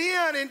could get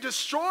in and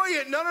destroy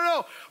it.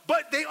 No.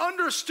 But they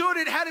understood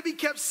it had to be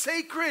kept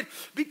sacred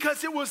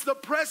because it was the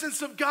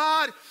presence of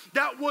God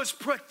that was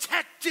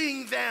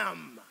protecting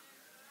them.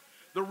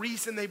 The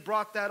reason they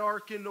brought that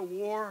ark into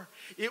war,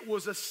 it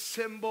was a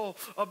symbol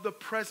of the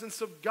presence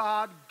of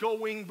God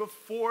going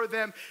before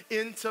them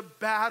into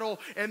battle.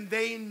 And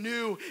they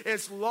knew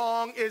as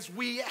long as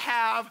we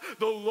have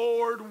the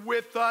Lord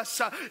with us,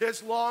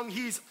 as long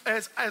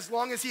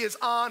as he is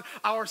on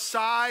our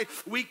side,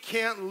 we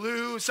can't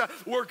lose.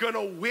 We're going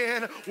to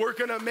win. We're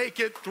going to make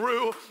it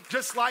through.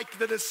 Just like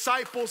the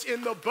disciples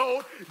in the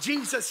boat,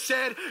 Jesus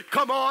said,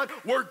 come on,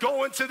 we're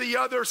going to the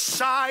other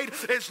side.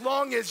 As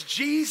long as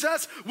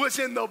Jesus was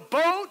in the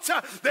boat,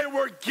 they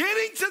were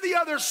getting to the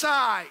other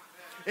side.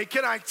 And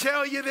can I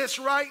tell you this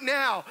right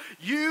now?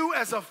 You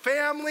as a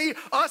family,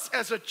 us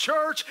as a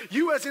church,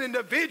 you as an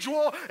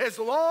individual, as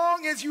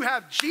long as you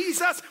have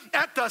Jesus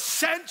at the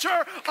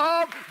center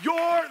of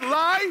your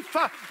life,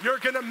 you're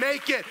going to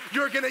make it.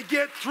 You're going to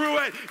get through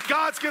it.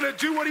 God's going to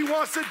do what he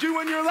wants to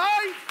do in your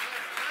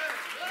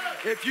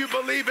life. If you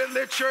believe it,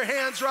 lift your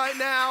hands right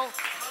now.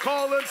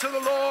 Call unto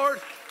the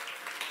Lord.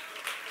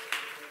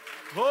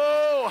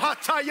 Oh,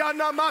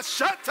 hatayana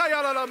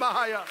mashatayana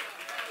mahaya.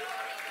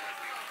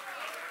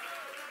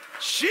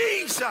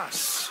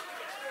 Jesus.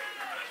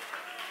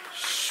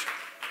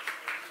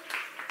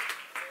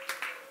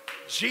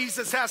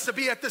 Jesus has to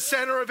be at the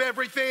center of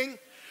everything.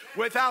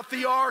 Without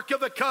the Ark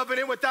of the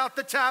Covenant, without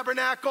the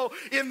tabernacle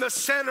in the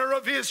center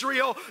of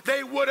Israel,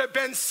 they would have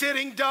been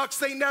sitting ducks.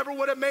 They never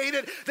would have made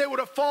it. They would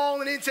have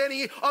fallen into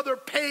any other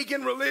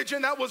pagan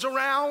religion that was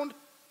around.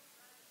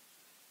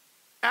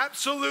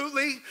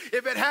 Absolutely.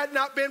 If it had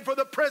not been for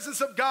the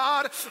presence of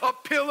God, a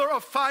pillar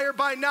of fire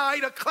by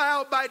night, a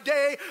cloud by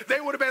day,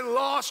 they would have been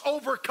lost,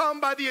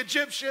 overcome by the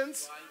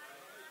Egyptians.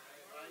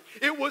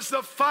 It was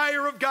the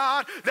fire of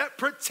God that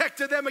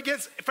protected them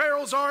against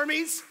Pharaoh's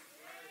armies.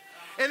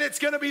 And it's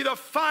going to be the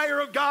fire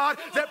of God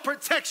that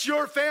protects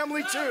your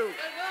family too.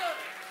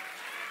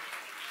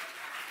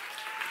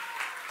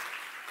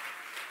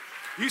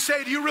 You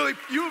say, do you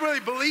really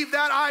believe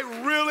that?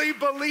 I really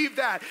believe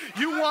that.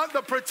 You want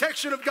the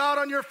protection of God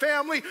on your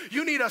family?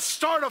 You need to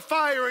start a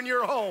fire in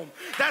your home.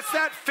 That's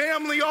that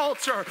family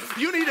altar.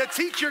 You need to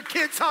teach your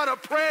kids how to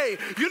pray.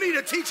 You need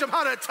to teach them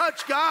how to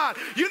touch God.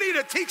 You need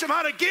to teach them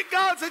how to get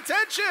God's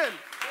attention.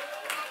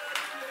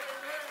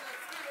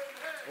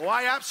 Oh,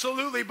 I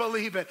absolutely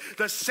believe it.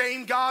 The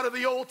same God of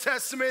the Old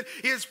Testament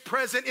is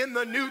present in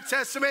the New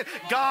Testament.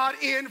 God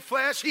in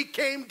flesh. He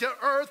came to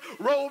earth,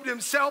 robed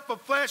himself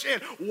of flesh,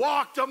 and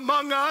walked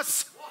among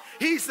us.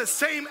 He's the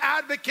same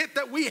advocate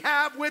that we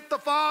have with the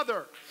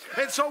Father.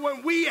 And so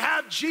when we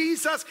have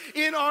Jesus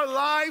in our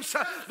lives,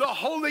 the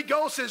Holy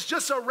Ghost is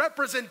just a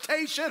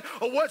representation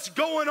of what's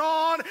going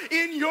on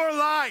in your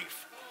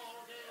life.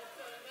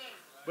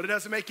 But it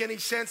doesn't make any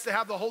sense to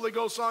have the Holy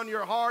Ghost on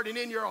your heart and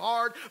in your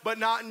heart, but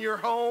not in your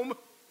home.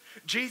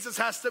 Jesus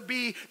has to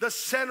be the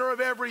center of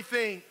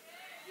everything.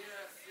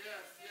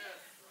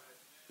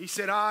 He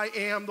said, I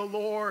am the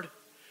Lord,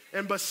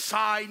 and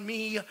beside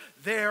me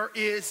there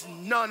is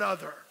none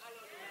other.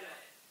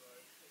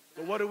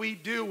 But what do we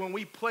do when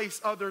we place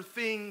other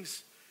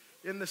things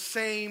in the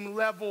same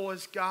level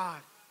as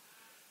God?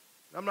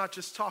 I'm not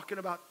just talking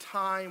about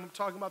time. I'm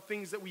talking about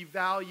things that we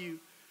value.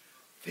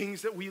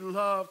 Things that we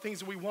love, things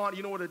that we want.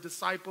 You know what a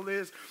disciple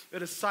is? A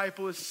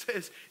disciple is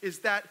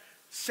that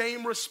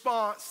same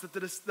response that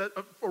the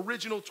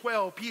original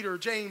 12, Peter,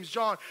 James,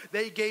 John,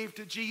 they gave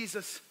to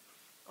Jesus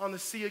on the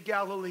Sea of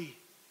Galilee.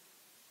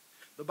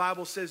 The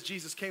Bible says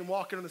Jesus came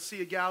walking on the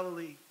Sea of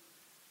Galilee.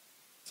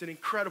 It's an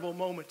incredible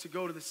moment to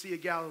go to the Sea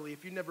of Galilee.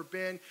 If you've never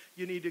been,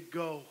 you need to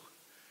go.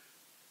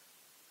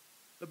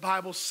 The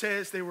Bible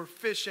says they were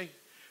fishing.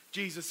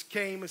 Jesus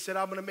came and said,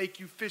 I'm going to make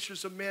you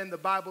fishers of men. The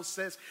Bible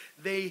says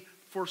they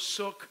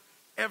forsook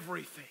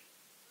everything.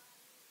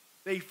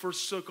 They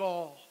forsook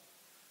all.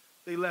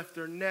 They left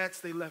their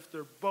nets, they left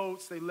their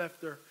boats, they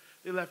left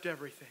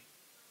everything.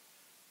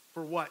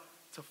 For what?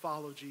 To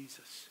follow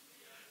Jesus.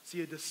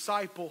 See, a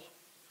disciple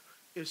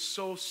is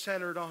so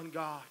centered on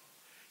God.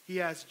 He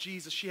has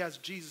Jesus, she has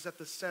Jesus at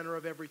the center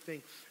of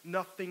everything.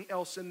 Nothing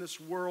else in this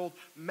world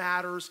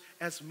matters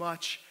as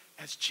much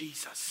as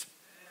Jesus.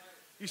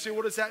 You say,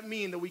 what does that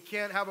mean? That we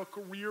can't have a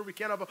career? We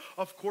can't have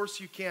of course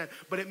you can.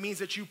 But it means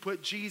that you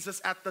put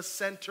Jesus at the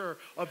center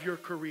of your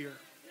career.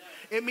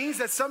 It means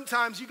that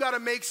sometimes you got to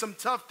make some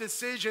tough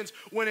decisions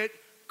when it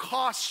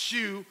costs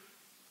you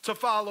to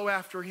follow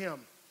after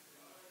him.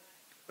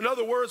 In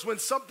other words, when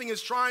something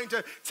is trying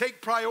to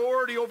take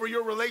priority over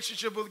your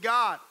relationship with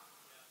God.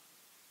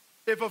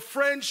 If a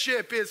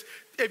friendship is,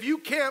 if you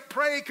can't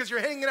pray because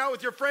you're hanging out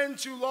with your friend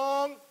too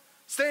long,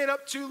 staying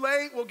up too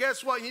late, well,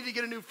 guess what? You need to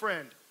get a new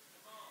friend.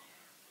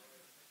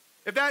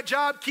 If that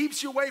job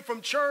keeps you away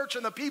from church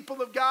and the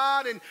people of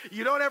God and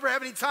you don't ever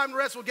have any time to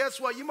rest, well, guess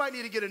what? You might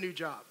need to get a new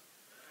job.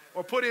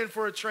 or put in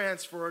for a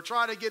transfer or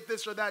try to get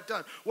this or that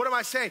done. What am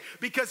I saying?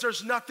 Because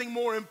there's nothing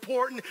more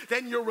important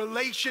than your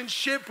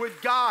relationship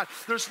with God.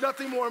 There's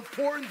nothing more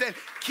important than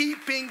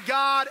keeping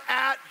God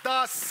at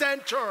the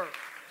center.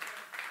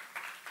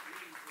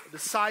 A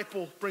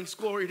disciple brings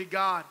glory to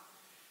God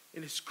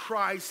and is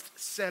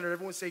Christ-centered.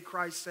 Everyone say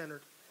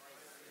Christ-centered.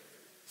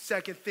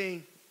 Second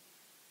thing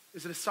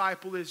is a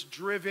disciple is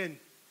driven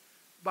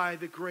by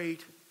the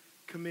Great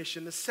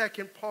Commission. The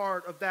second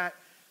part of that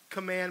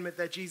commandment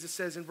that Jesus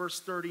says in verse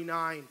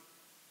 39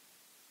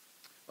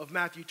 of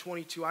Matthew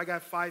 22. I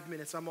got 5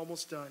 minutes. I'm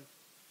almost done.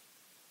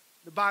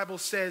 The Bible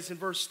says in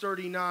verse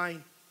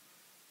 39,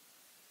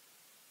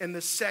 and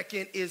the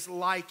second is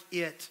like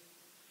it.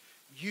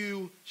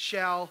 You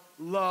shall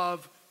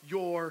love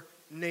your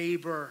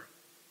neighbor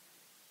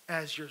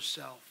as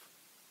yourself.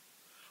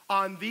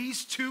 On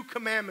these two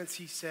commandments,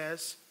 he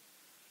says,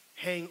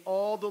 hang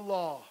all the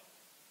law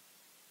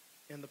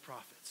and the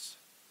prophets.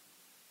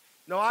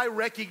 Now, I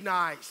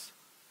recognize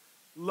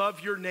love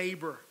your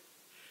neighbor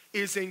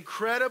is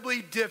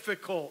incredibly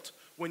difficult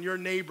when your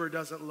neighbor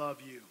doesn't love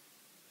you.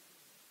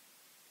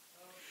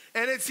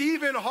 And it's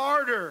even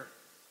harder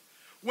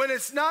when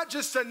it's not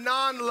just a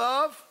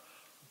non-love,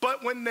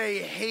 but when they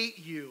hate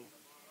you.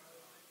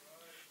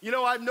 You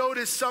know, I've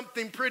noticed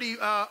something pretty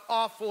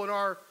awful in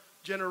our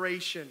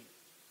generation.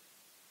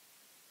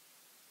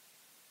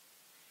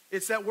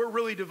 It's that we're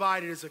really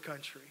divided as a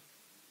country.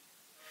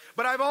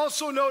 But I've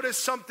also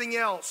noticed something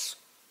else.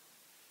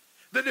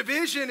 The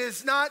division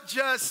is not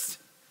just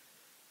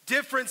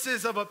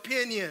differences of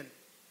opinion,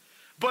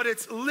 but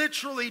it's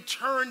literally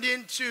turned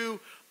into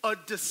a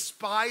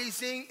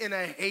despising and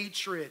a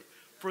hatred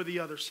for the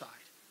other side.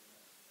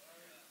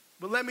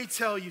 But let me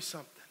tell you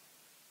something.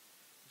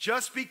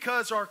 Just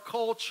because our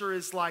culture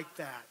is like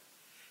that,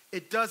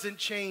 it doesn't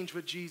change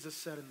what Jesus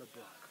said in the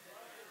book.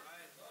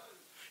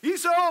 You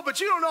say, oh, but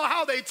you don't know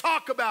how they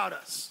talk about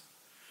us.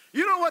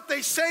 You know what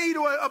they say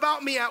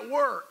about me at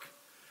work.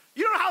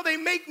 You know how they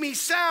make me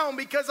sound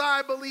because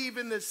I believe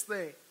in this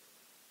thing.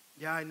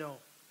 Yeah, I know.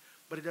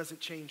 But it doesn't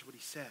change what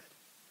he said.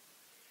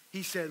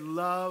 He said,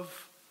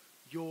 love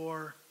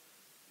your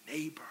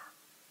neighbor.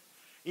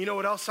 You know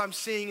what else I'm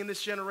seeing in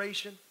this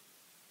generation?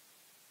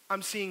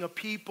 I'm seeing a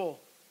people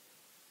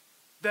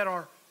that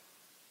are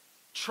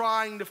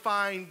trying to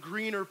find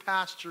greener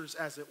pastures,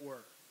 as it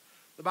were.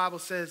 The Bible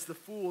says the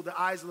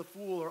eyes of the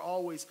fool are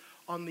always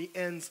on the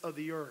ends of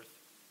the earth.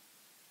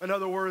 In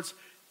other words,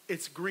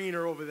 it's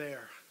greener over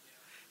there.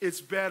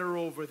 It's better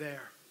over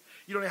there.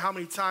 You don't know how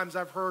many times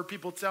I've heard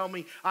people tell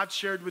me, I've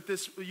shared with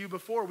you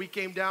before, we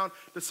came down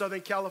to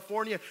Southern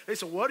California. They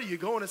said, what are you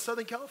going to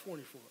Southern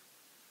California for?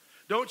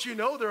 Don't you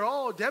know they're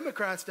all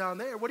Democrats down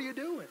there? What are you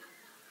doing?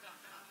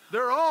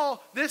 They're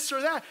all this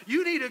or that.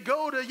 You need to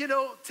go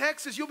to,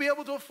 Texas. You'll be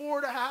able to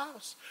afford a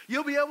house.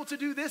 You'll be able to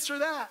do this or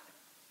that.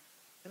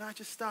 And I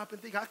just stop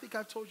and think, I think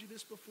I've told you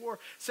this before.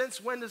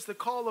 Since when does the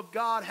call of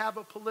God have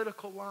a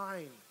political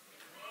line?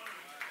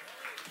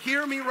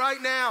 Hear me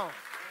right now.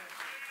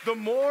 The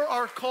more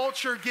our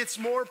culture gets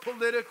more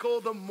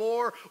political, the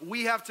more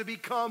we have to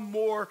become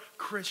more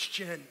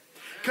Christian.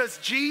 Because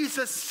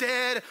Jesus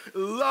said,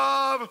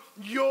 love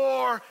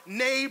your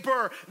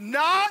neighbor,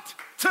 not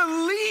to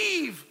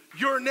leave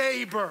your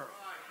neighbor.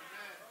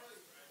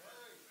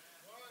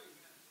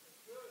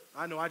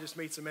 I know I just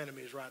made some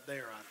enemies right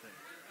there, I think.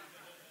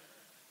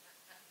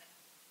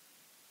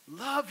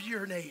 Love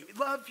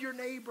your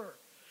neighbor.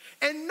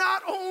 And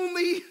not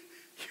only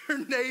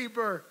your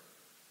neighbor,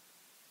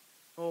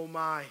 oh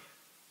my,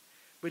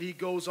 but he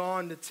goes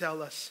on to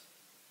tell us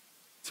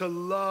to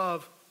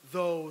love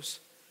those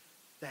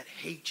that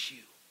hate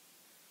you.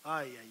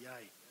 Ay, ay,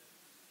 ay.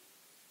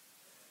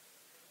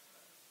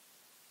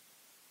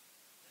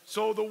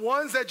 So the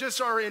ones that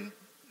just are in,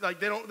 like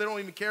they don't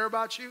even care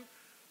about you,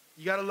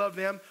 you got to love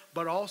them.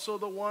 But also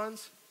the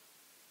ones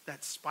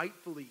that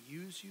spitefully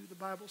use you, the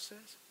Bible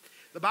says.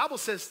 The Bible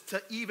says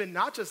to even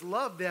not just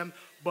love them,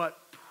 but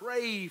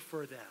pray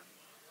for them.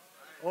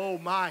 Oh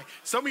my.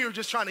 Some of you are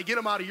just trying to get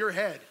them out of your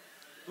head.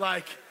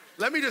 Like,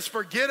 let me just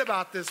forget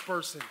about this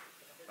person.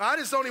 I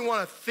just don't even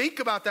want to think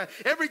about that.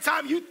 Every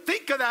time you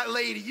think of that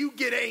lady, you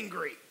get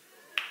angry.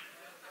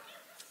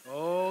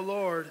 Oh,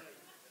 Lord.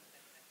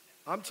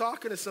 I'm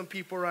talking to some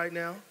people right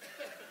now.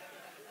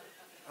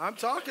 I'm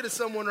talking to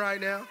someone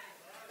right now.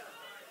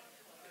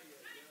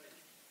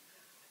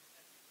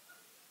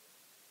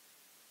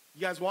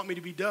 You guys want me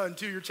to be done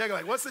too. You're checking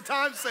like, what's the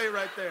time say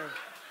right there?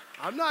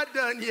 I'm not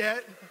done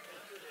yet.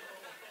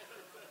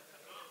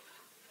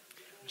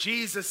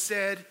 Jesus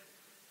said,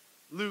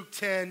 Luke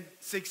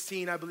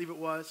 10:16, I believe it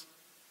was.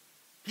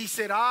 He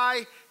said,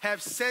 I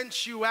have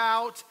sent you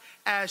out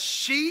as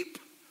sheep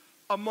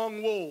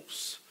among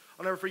wolves.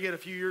 I'll never forget a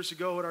few years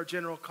ago at our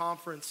general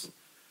conference,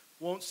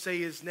 won't say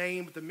his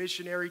name, but the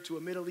missionary to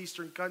a Middle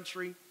Eastern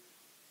country,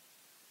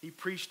 he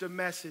preached a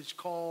message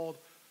called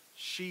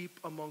Sheep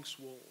Amongst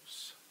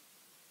Wolves.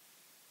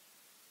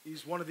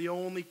 He's one of the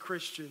only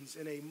Christians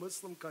in a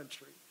Muslim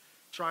country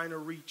trying to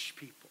reach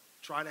people,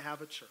 trying to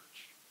have a church.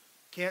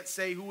 Can't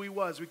say who he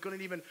was. We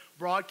couldn't even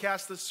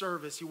broadcast the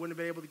service. He wouldn't have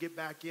been able to get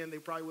back in. They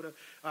probably would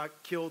have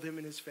killed him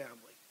and his family.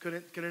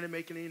 Couldn't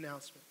make any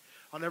announcement.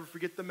 I'll never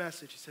forget the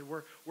message. He said,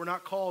 we're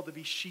not called to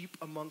be sheep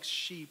amongst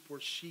sheep. We're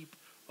sheep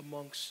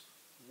amongst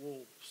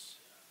wolves.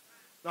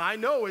 Now, I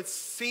know it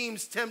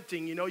seems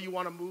tempting. You know, you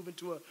want to move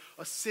into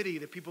a city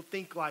that people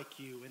think like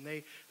you, and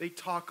they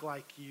talk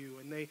like you,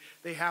 and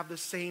they have the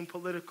same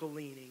political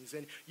leanings,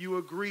 and you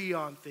agree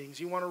on things.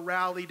 You want to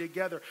rally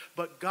together.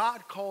 But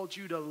God called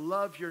you to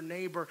love your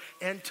neighbor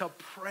and to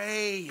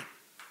pray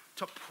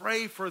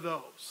for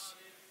those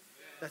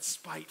that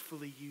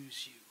spitefully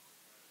use you,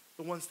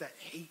 the ones that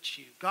hate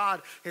you.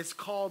 God has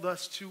called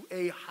us to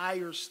a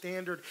higher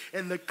standard,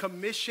 and the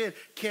commission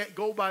can't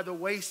go by the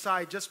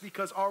wayside just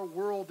because our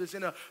world is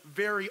in a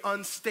very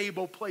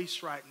unstable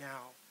place right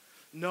now.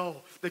 No,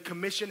 the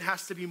commission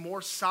has to be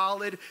more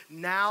solid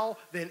now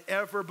than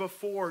ever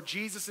before.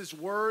 Jesus'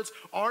 words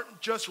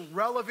aren't just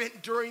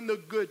relevant during the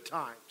good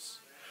times.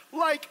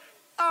 Like,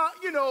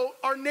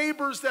 our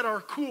neighbors that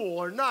are cool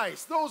or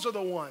nice, those are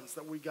the ones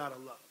that we gotta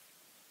love.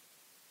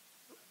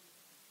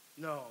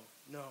 No.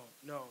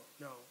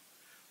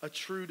 A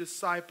true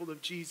disciple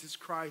of Jesus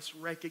Christ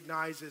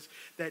recognizes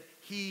that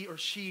he or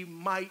she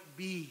might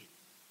be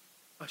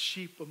a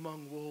sheep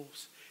among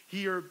wolves.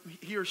 He or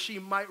she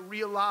might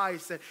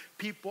realize that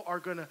people are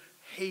going to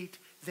hate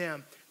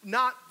them.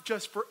 Not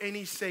just for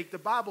any sake. The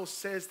Bible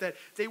says that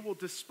they will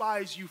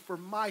despise you for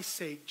my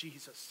sake,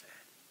 Jesus said.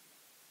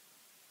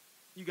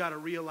 You got to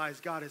realize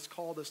God has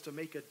called us to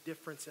make a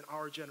difference in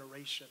our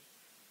generation.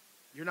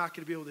 You're not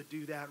going to be able to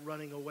do that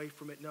running away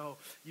from it. No,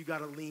 you got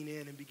to lean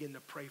in and begin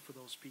to pray for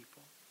those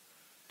people.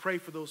 Pray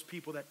for those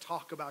people that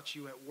talk about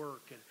you at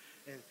work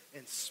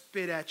and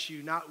spit at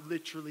you, not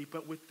literally,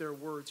 but with their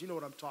words. You know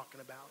what I'm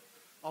talking about.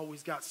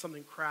 Always got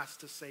something crass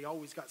to say,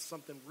 always got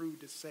something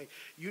rude to say.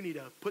 You need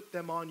to put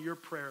them on your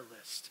prayer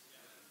list.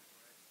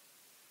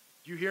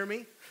 You hear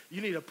me? You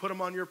need to put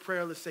them on your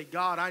prayer list. Say,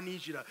 God, I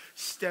need you to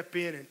step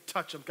in and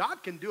touch them.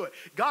 God can do it.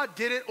 God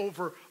did it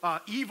over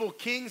evil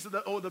kings of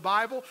the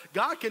Bible.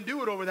 God can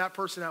do it over that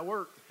person at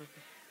work.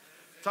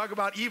 Talk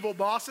about evil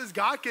bosses.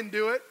 God can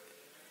do it.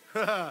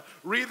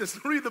 Read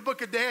the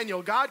book of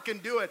Daniel. God can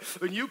do it.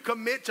 When you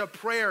commit to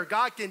prayer,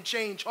 God can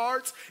change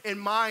hearts and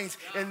minds.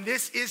 And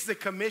this is the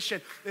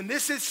commission. And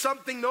this is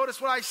something,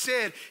 notice what I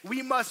said,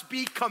 we must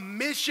be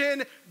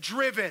commission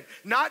driven,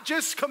 not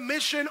just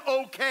commission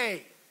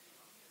okay.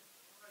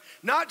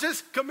 Not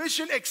just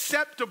commission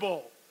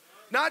acceptable.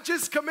 Not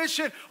just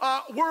commission,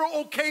 we're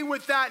okay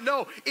with that.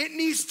 No, it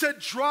needs to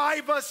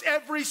drive us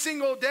every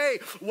single day.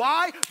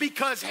 Why?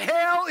 Because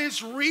hell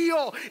is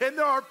real and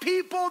there are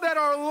people that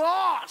are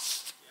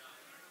lost.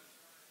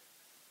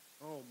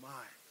 Oh my.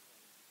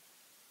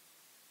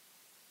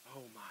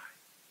 Oh my.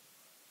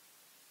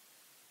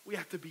 We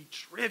have to be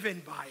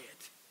driven by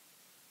it.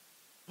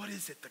 What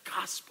is it? The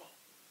gospel,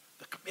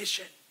 the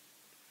commission.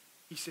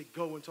 He said,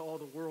 go into all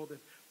the world and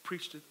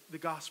preach the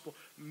gospel.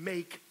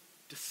 Make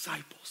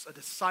disciples. A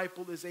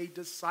disciple is a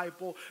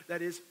disciple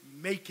that is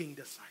making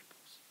disciples.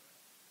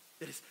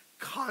 That is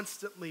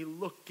constantly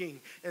looking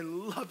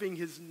and loving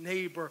his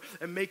neighbor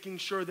and making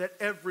sure that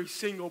every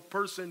single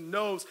person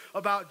knows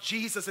about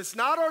Jesus. It's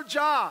not our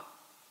job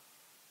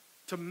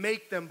to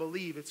make them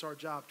believe. It's our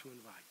job to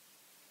invite.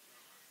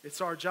 It's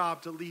our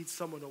job to lead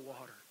someone to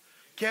water.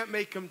 Can't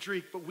make them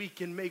drink, but we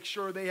can make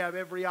sure they have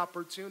every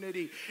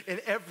opportunity and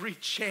every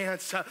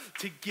chance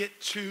to get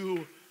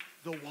to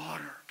the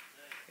water.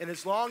 And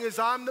as long as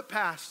I'm the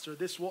pastor,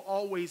 this will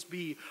always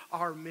be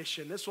our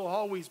mission. This will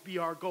always be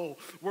our goal.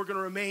 We're going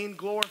to remain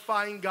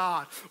glorifying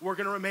God. We're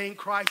going to remain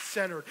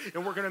Christ-centered.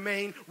 And we're going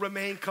to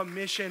remain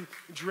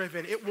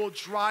commission-driven. It will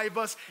drive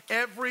us.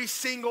 Every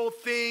single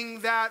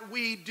thing that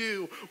we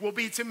do will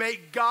be to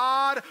make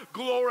God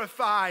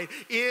glorified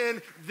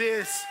in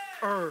this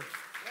earth.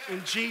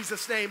 In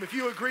Jesus' name. If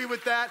you agree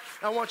with that,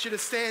 I want you to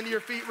stand to your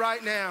feet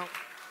right now.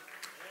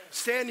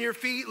 Stand to your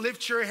feet,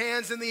 lift your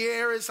hands in the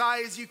air as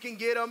high as you can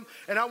get them.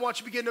 And I want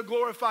you to begin to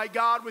glorify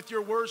God with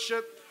your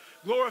worship.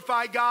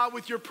 Glorify God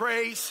with your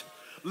praise.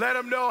 Let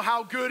him know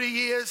how good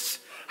he is,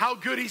 how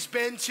good he's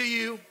been to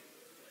you.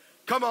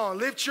 Come on,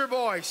 lift your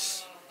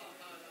voice.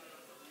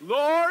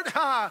 Lord,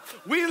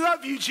 we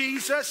love you,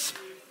 Jesus.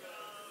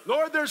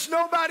 Lord, there's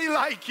nobody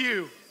like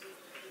you.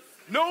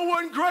 No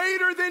one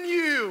greater than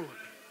you.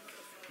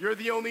 You're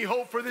the only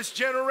hope for this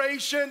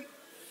generation.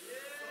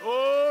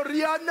 Oh,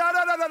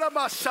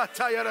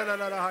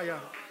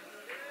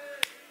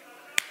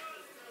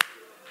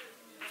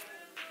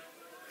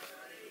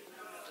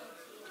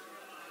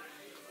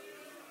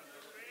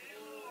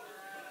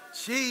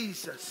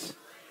 Jesus.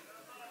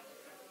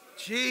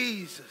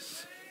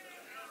 Jesus.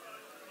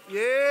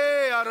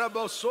 Yeah,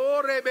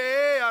 arabosore be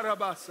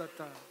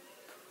arabasata.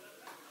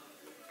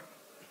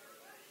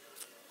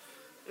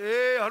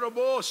 Eh,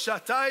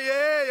 arabosata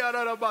ye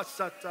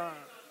arabasata.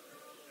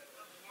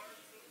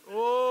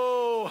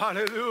 Oh,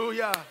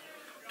 hallelujah.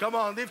 Come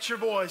on, lift your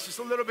voice just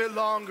a little bit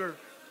longer.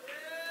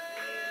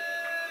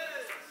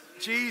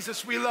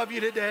 Jesus, we love you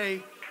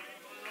today.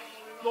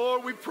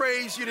 Lord, we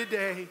praise you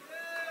today.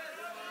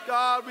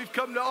 God, we've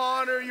come to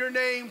honor your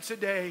name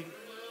today.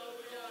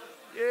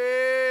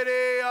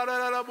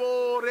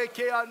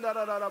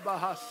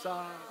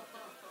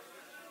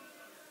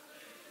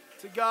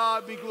 To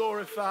God be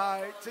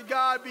glorified. To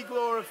God be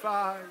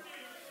glorified.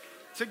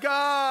 To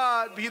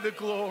God be the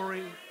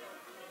glory.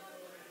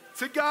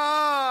 To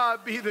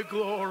God be the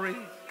glory.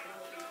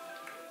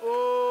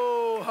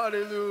 Oh,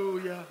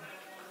 hallelujah.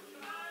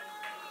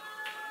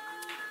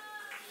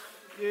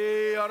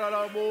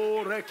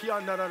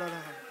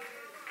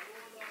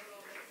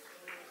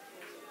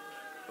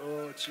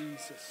 Oh,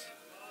 Jesus.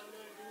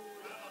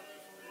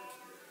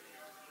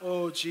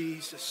 Oh,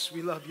 Jesus,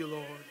 we love you,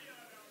 Lord.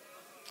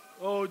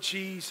 Oh,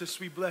 Jesus,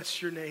 we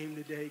bless your name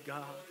today,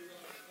 God.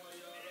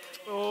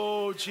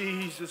 Oh,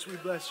 Jesus, we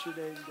bless your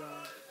name,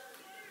 God.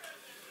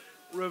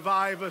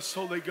 Revive us,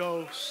 Holy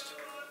Ghost.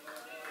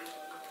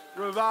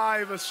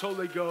 Revive us,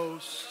 Holy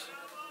Ghost.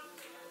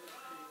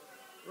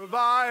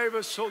 Revive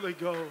us, Holy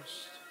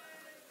Ghost.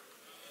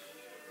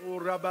 Oh,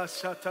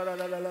 Rabasata la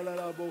la la la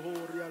la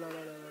bohoria la la la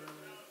la.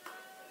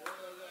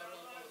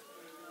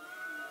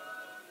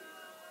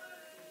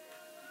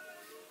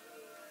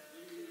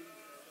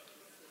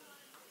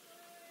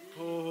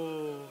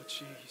 Oh,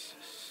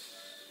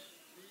 Jesus.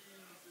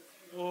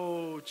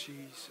 Oh,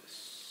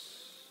 Jesus.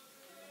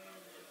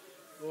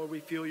 Lord, we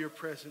feel your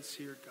presence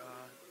here, God.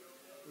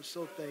 We're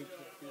so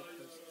thankful for your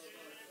presence.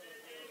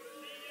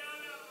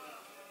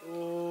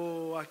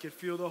 Oh, I can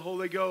feel the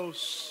Holy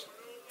Ghost.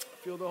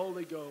 I feel the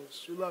Holy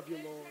Ghost. We love you,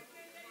 Lord.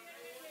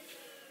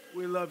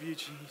 We love you,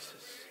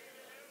 Jesus.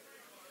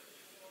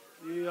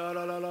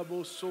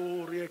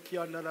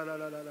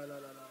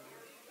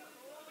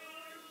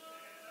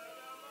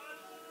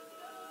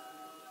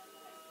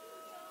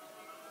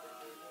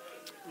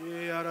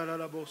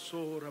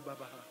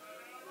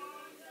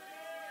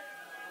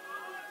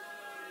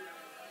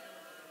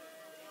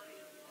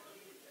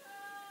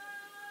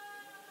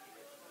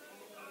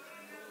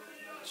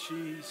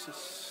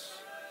 Jesus.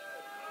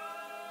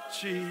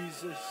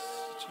 Jesus.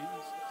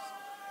 Jesus.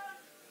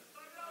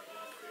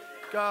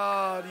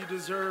 God, you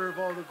deserve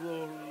all the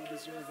glory. You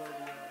deserve all the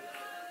honor.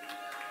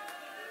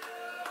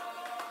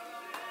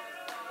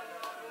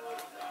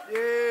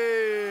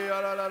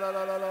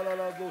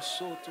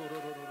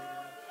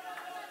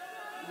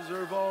 You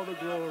deserve all the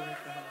glory,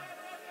 God.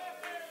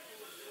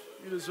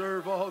 You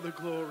deserve all the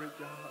glory,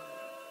 God.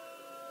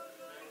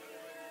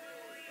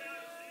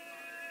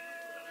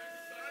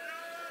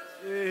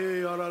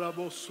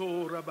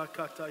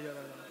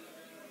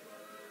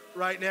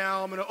 Right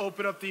now, I'm going to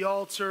open up the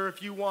altar.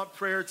 If you want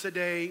prayer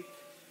today,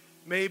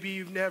 maybe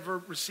you've never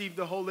received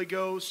the Holy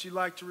Ghost, you'd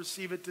like to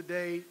receive it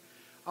today,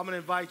 I'm going to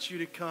invite you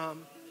to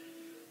come.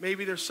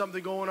 Maybe there's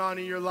something going on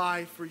in your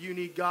life where you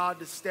need God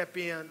to step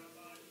in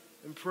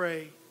and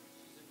pray.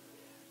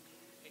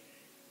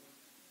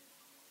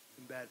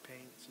 In bad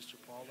pain, Sister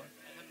Paula?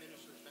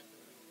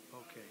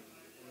 Okay,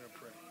 we're going to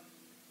pray.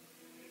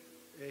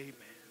 Amen.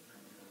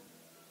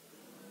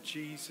 In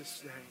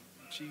Jesus' name,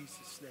 in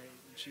Jesus' name,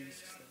 in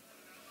Jesus' name.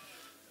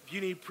 If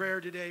you need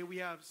prayer today, we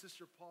have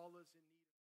Sister Paula's in